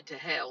bad to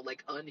hell,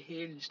 like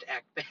unhinged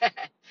act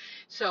bad.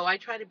 So I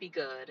try to be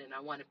good, and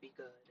I want to be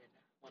good, and I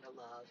want to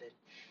love.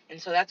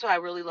 And so that's why I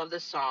really love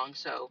this song.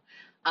 So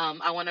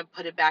I want to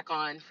put it back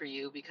on for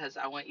you, because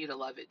I want you to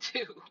love it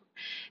too.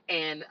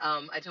 And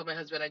I told my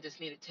husband I just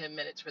needed 10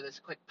 minutes for this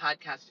quick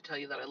podcast to tell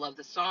you that I love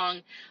the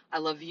song. I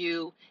love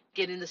you.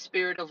 Get in the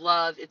spirit of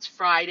love. It's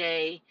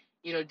Friday.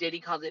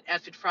 Diddy calls it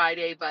F It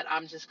Friday, but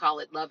I'm just call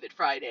it Love It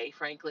Friday,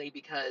 frankly,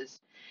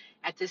 because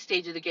at this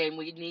stage of the game,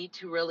 we need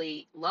to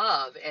really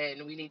love,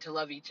 and we need to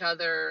love each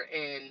other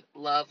and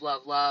love,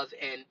 love, love.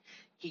 And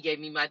he gave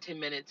me my 10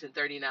 minutes and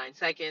 39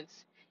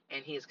 seconds,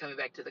 and he is coming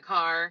back to the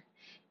car.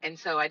 And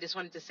so I just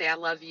wanted to say I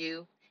love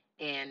you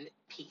and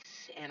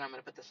peace. And I'm going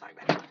to put the song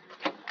back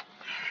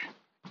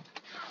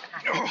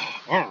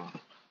on.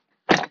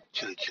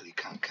 Chili, chili,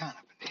 con up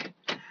in there.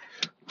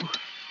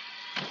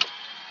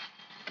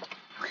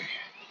 Okay,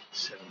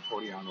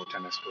 7:40. I don't know what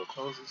time that store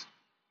closes.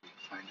 We can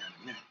find out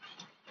in a minute.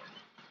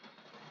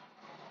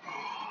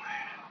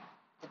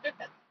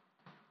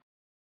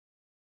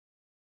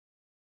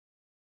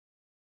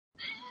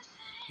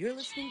 You're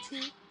listening to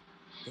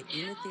the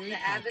Ina Theory The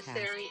podcast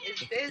adversary is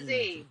with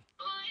busy, Ina.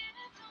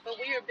 but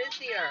we are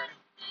busier.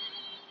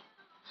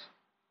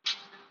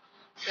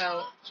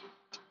 So,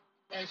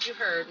 as you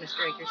heard,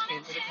 Mr. Akers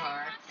came to the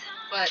car.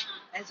 But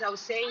as I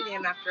was saying to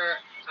him after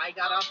I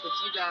got off with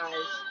you guys,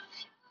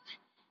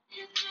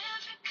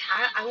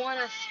 I want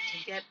us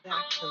to get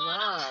back to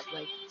love.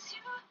 Like,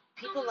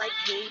 people like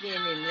hating,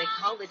 and they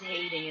call it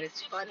hating, and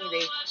it's funny.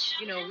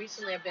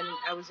 Recently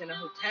I was in a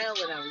hotel,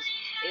 and I was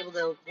able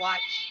to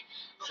watch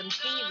some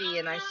TV,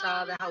 and I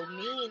saw how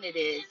mean it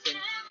is, and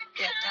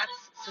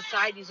that's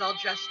society's all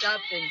dressed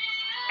up and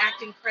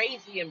acting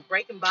crazy and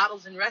breaking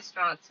bottles in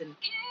restaurants, and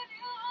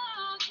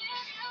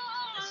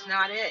it's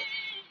not it.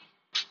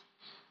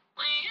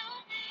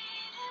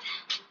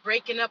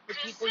 Breaking up with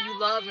people you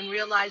love and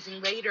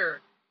realizing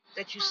later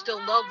that you still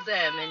love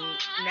them, and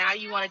now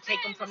you want to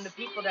take them from the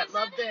people that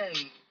love them.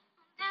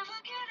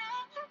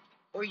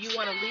 Or you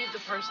want to leave the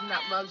person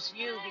that loves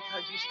you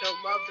because you still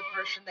love the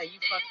person that you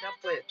fucked up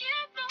with.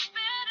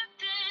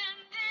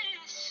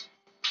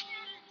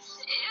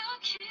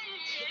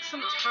 Take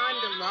some time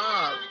to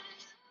love.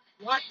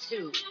 Want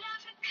to.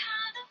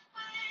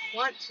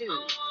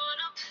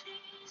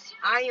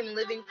 I am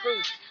living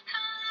proof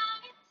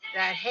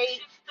that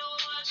hate,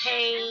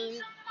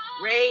 pain,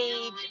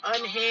 rage,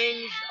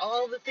 unhinged,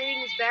 all the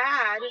things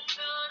bad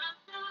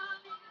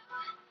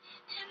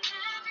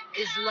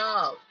is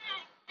love,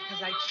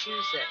 because I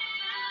choose it.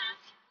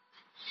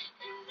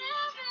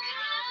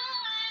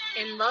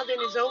 And loving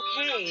is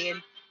okay.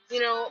 And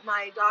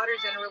my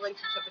daughter's in a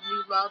relationship, a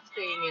new love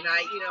thing, and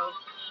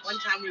one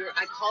time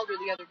I called her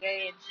the other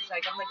day, and she's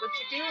like, I'm like, what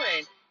you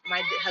doing?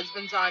 My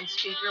husband's on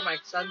speaker, my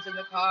son's in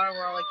the car, and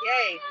we're all like,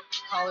 yay,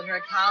 calling her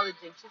at college,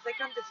 and she's like,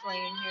 I'm just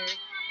laying here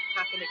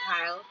talking to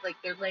Kyle. Like,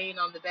 they're laying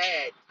on the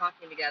bed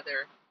talking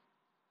together,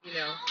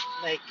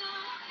 like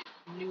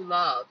new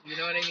love, you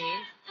know what I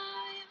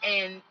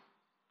mean?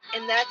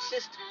 And that's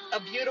just a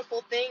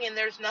beautiful thing, and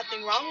there's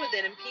nothing wrong with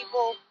it. And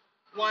people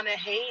want to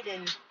hate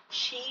and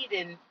cheat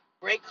and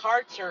break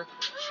hearts or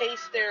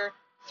chase their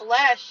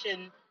flesh.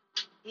 And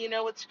you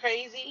know what's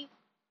crazy?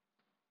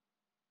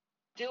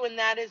 Doing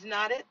that is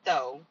not it,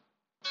 though.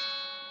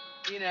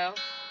 You know,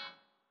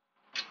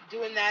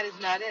 doing that is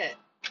not it.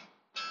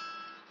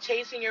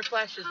 Chasing your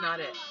flesh is not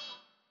it.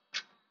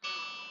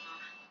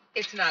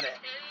 It's not it.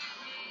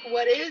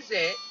 What is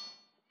it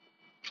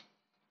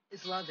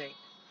is loving.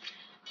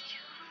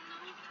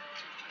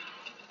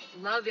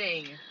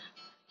 Loving.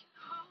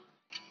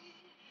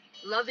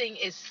 Loving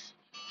is,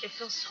 it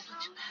feels so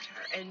much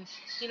better. And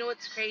you know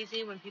what's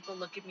crazy? When people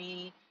look at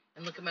me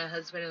and look at my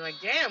husband and like,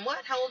 damn,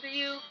 what? How old are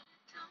you?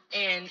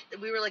 And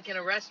we were like in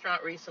a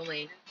restaurant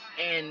recently,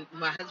 and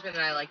my husband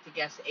and I like to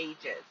guess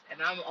ages,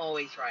 and I'm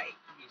always right,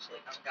 usually.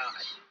 Oh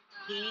God.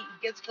 He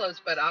gets close,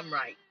 but I'm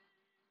right.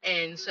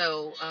 And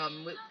so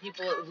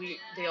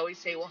they always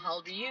say, well, how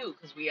old are you?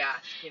 Because we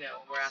ask,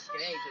 we're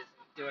asking ages,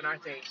 doing our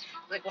thing.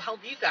 Like, well, how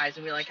old are you guys?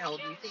 And we're like, how old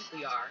do you think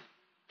we are?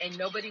 And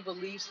nobody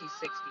believes he's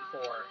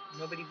 64.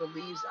 Nobody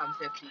believes I'm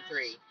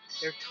 53.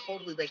 They're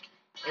totally like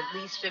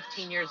at least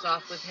 15 years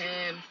off with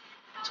him,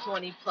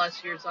 20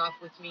 plus years off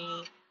with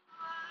me.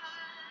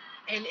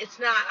 And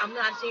I'm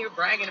not sitting here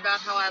bragging about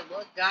how I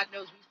look. God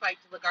knows we fight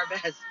to look our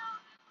best.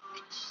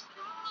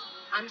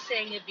 I'm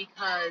saying it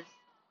because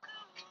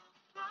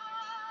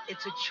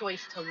it's a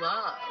choice to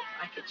love.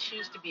 I could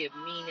choose to be a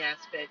mean-ass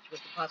bitch with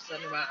the puffs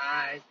under my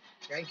eyes,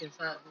 drinking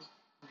something,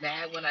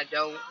 mad when I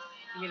don't,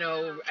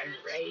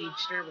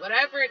 enraged or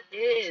whatever it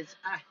is.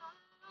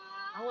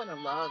 I want to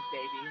love,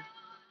 baby.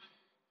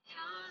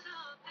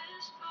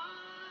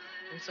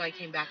 And so I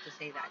came back to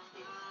say that to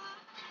you.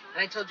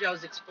 And I told you I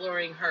was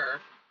exploring her,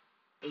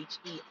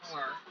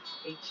 H-E-R,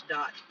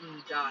 H.E.R.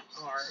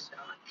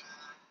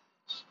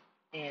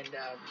 And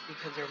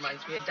because it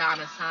reminds me of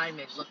Donna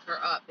Simon. Look her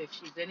up. If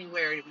she's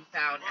anywhere to be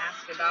found,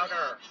 ask about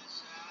her.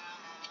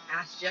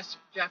 Ask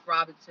Jeff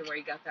Robinson where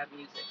he got that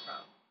music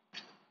from.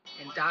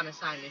 And Donna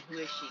Simon, who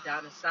is she?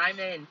 Donna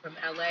Simon from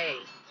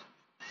LA,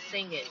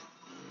 singing,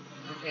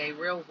 okay,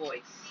 real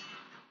voice.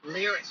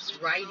 Lyrics,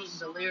 writing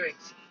the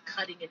lyrics,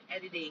 cutting and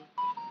editing,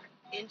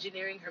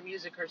 engineering her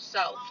music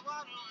herself.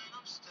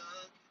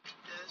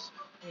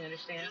 You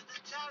understand?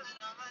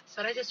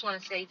 So I just want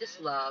to say,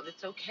 just love.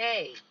 It's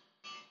okay.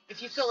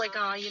 If you feel like,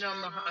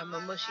 I'm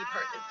a mushy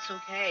person, it's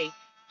okay.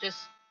 Just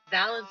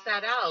balance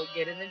that out.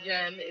 Get in the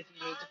gym if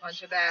you need to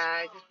punch a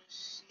bag.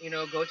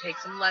 Go take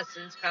some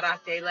lessons,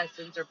 karate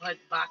lessons or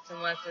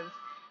boxing lessons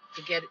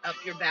to get up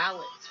your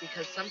balance.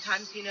 Because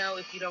sometimes,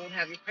 if you don't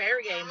have your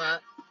prayer game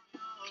up,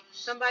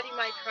 somebody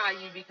might try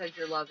you because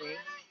you're loving.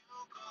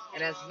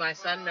 And as my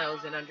son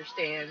knows and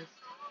understands,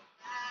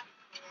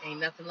 ain't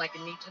nothing like a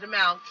knee to the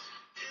mouth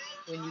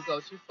when you go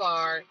too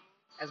far.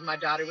 As my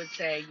daughter would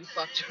say, you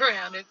fucked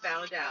around and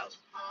found out.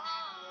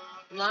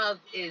 Love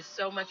is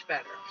so much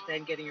better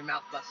than getting your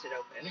mouth busted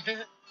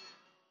open.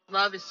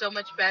 Love is so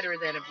much better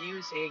than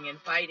abusing and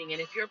fighting.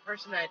 And if you're a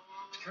person that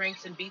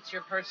drinks and beats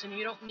your person,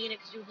 you don't mean it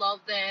because you love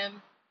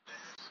them.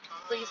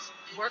 Please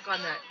work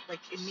on that, like,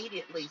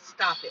 immediately.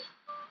 Stop it.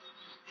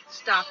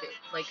 Stop it.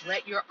 Like,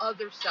 let your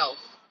other self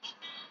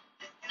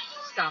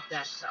stop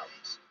that self.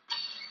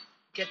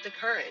 Get the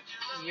courage.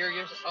 You're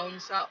your own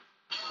self.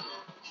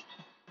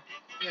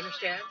 You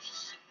understand?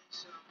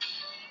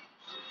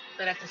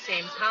 But at the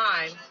same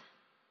time,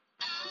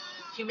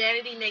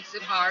 humanity makes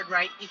it hard,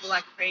 right? People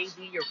act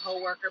crazy, your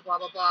coworker, blah,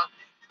 blah, blah.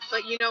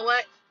 But you know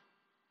what?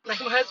 Like,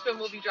 my husband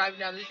will be driving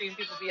down the street and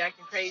people be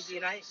acting crazy,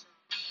 and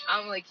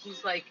I'm like,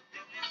 he's like,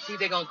 see,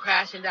 they're going to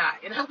crash and die.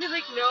 And I'll be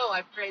like, no,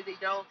 I pray they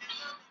don't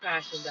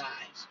crash and die.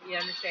 You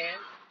understand?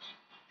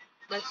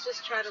 Let's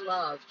just try to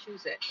love.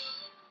 Choose it.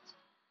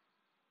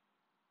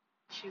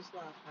 Choose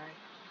love, right?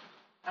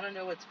 I don't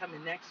know what's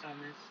coming next on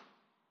this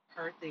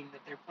her thing that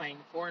they're playing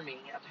for me,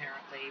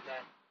 apparently,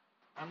 but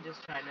I'm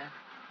just trying to...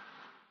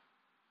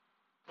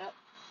 Oh,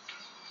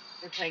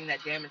 they're playing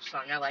that Damage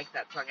song. I like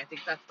that song. I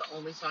think that's the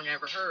only song I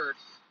ever heard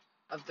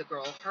of the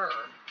girl Her.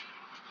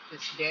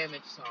 This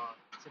Damage song.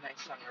 It's a nice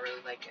song. I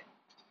really like it.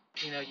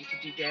 You can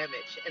do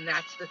damage. And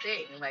that's the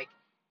thing. Like,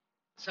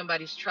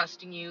 somebody's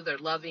trusting you, they're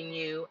loving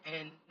you,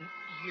 and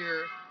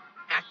you're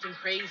acting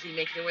crazy,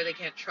 making it where they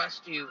can't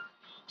trust you,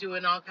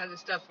 doing all kinds of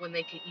stuff when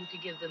you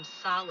could give them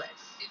solace.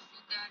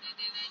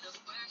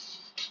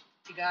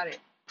 You got it.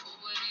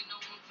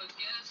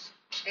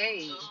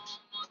 Hey.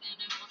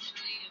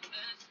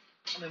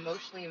 I'm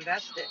emotionally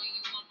invested.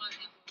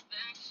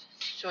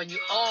 Showing you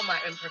all my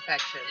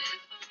imperfections.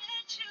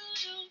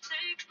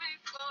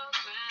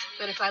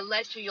 But if I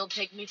let you, you'll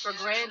take me for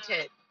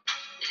granted.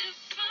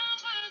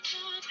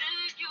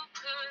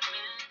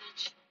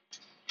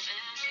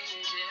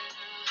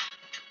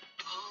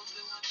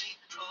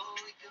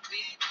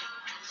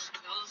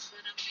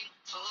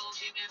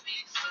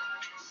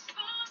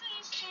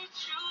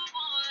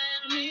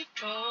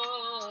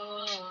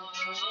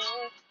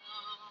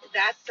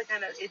 That's the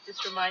kind of, it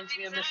just reminds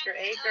me of Mr.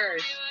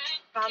 Akers.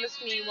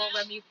 Promise me you won't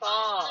let me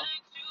fall.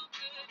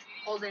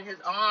 Holding his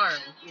arm,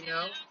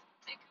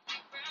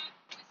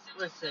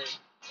 Listen,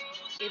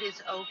 it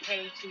is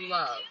okay to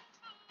love.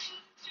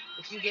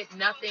 If you get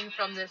nothing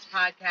from this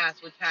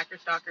podcast, which Hacker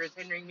Stalker is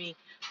hindering me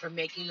from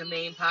making the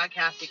main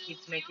podcast, it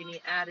keeps making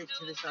me added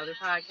to this other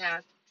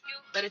podcast.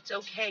 But it's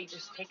okay.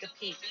 Just take a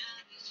peek.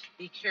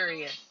 Be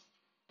curious.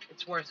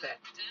 It's worth it.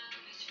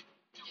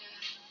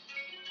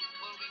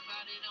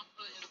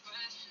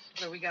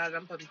 So we got it.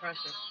 I'm putting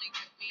pressure.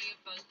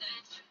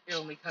 You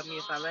only cut me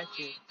if I let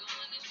you.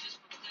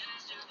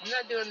 I'm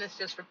not doing this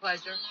just for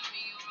pleasure.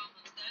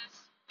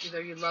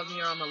 Either you love me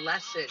or I'm a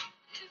lesson.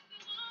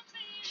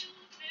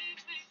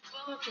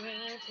 I'm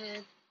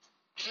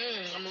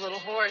a little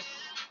hoarse.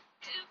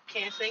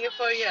 Can't sing it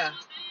for you.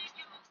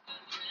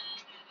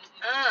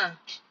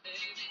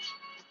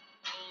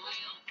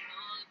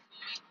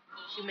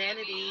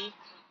 Humanity,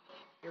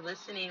 you're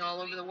listening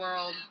all over the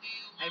world.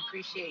 I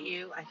appreciate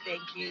you. I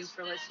thank you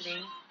for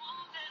listening.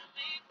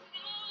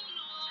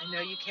 I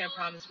know you can't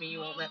promise me you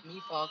won't let me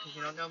fall because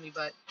you don't know me,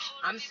 but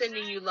I'm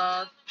sending you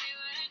love.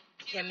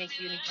 I can't make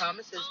you any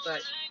promises,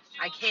 but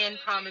I can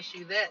promise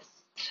you this.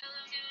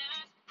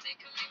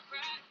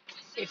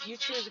 If you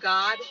choose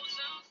God,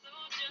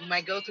 you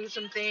might go through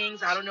some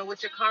things. I don't know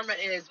what your karma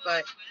is,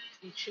 but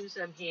if you choose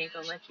him, he ain't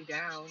gonna let you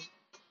down.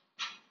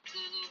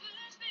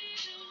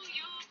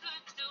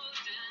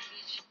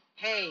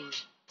 Hey,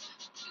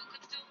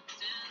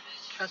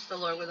 trust the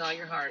Lord with all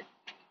your heart.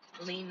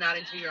 Lean not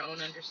into your own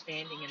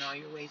understanding. In all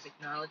your ways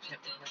acknowledge him,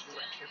 and he'll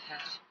direct your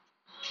path.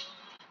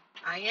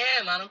 I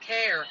don't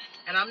care.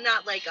 And I'm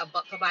not like a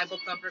Bible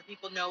thumper.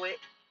 People know it.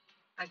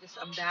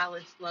 I'm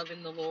balanced,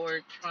 loving the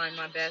Lord, trying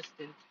my best,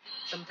 and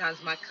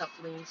sometimes my cup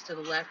leans to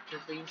the left or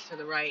leans to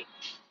the right,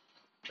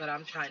 but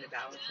I'm trying to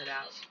balance it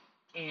out.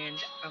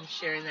 And I'm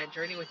sharing that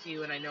journey with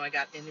you, and I know I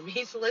got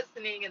enemies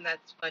listening, and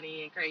that's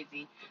funny and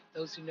crazy.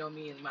 Those who know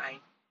me in my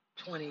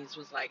 20s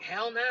was like,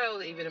 hell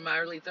no. Even in my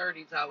early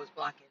 30s, I was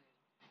blocking,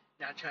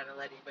 not trying to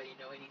let anybody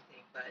know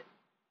anything, but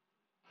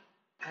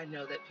I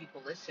know that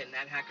people listen.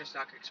 That Hacker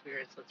Stalker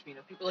experience lets me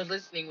know people are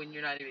listening when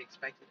you're not even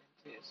expecting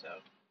them to,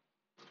 so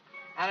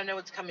I don't know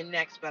what's coming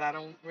next, but I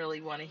don't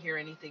really want to hear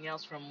anything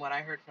else from what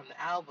I heard from the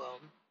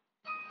album.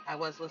 I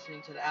was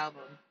listening to the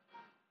album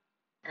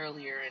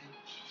earlier, and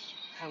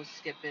I was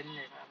skipping, and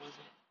I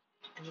wasn't.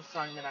 And the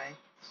song that I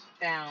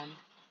found,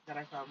 that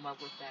I fell in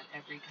love with, that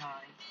Every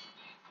Kind.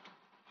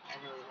 I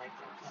really like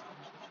that song.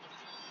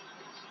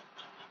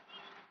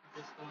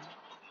 This one?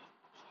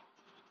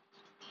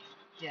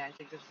 Yeah, I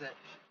think this is it.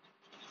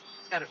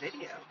 It's got a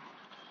video.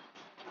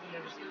 I've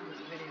never seen this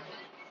video.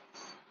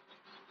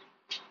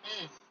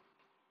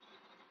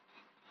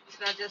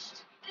 It's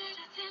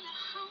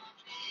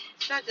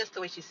not just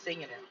the way she's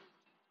singing it.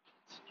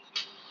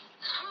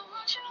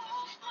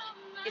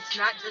 It's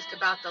not just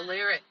about the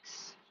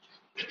lyrics.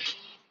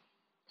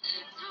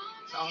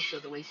 It's also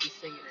the way she's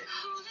singing it.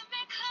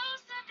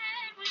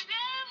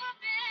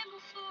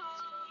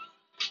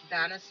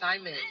 Vanna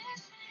Simon.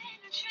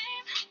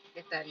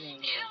 Get that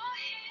name.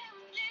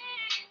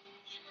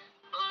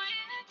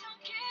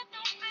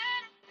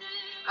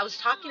 I was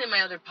talking in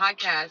my other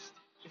podcast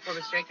before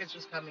Miss Jenkins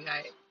was coming.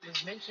 I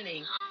was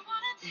mentioning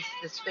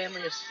this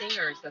family of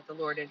singers that the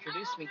Lord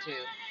introduced me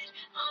to.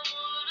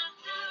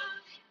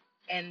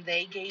 And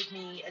they gave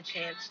me a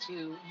chance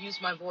to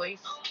use my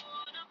voice.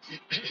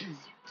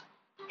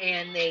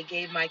 And they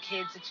gave my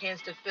kids a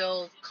chance to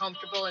feel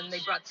comfortable, and they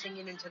brought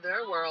singing into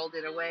their world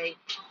in a way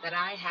that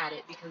I had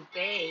it, because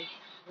they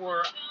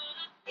were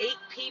 8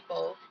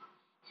 people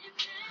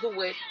who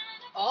would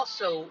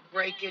also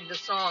break into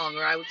song,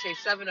 or I would say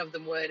 7 of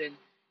them would, and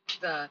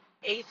the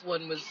 8th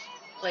one was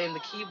playing the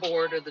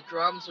keyboard or the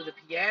drums or the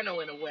piano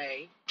in a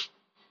way,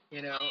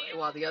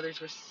 while the others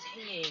were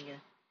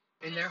singing,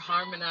 and they're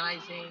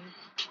harmonizing.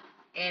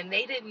 And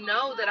they didn't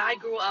know that I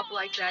grew up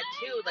like that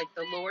too. Like,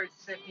 the Lord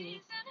sent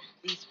me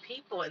these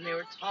people, and they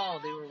were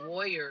tall, they were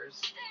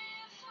warriors.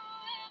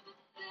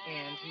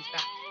 And he's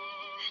back.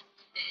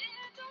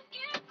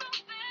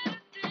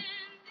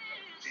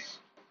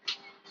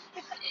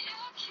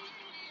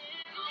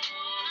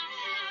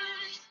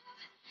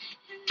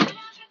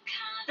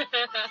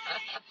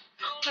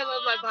 I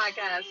love my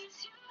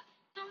podcast.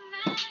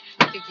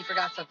 I think you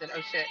forgot something.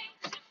 Oh, shit.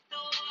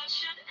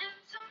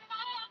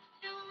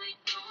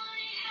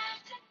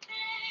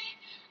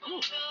 Ooh.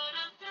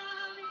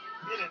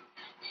 Get it.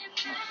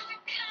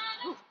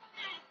 Ooh.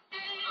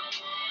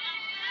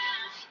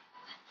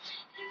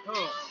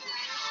 Oh.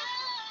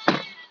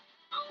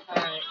 All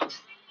right.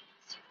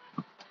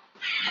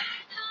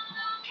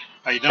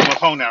 Are you done with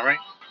phone now, right?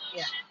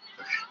 Yeah.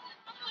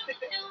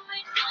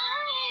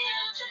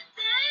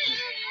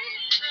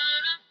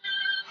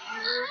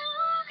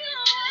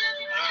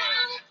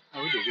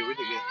 Oh, we did good. All right,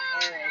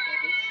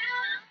 baby.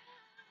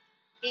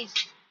 Peace.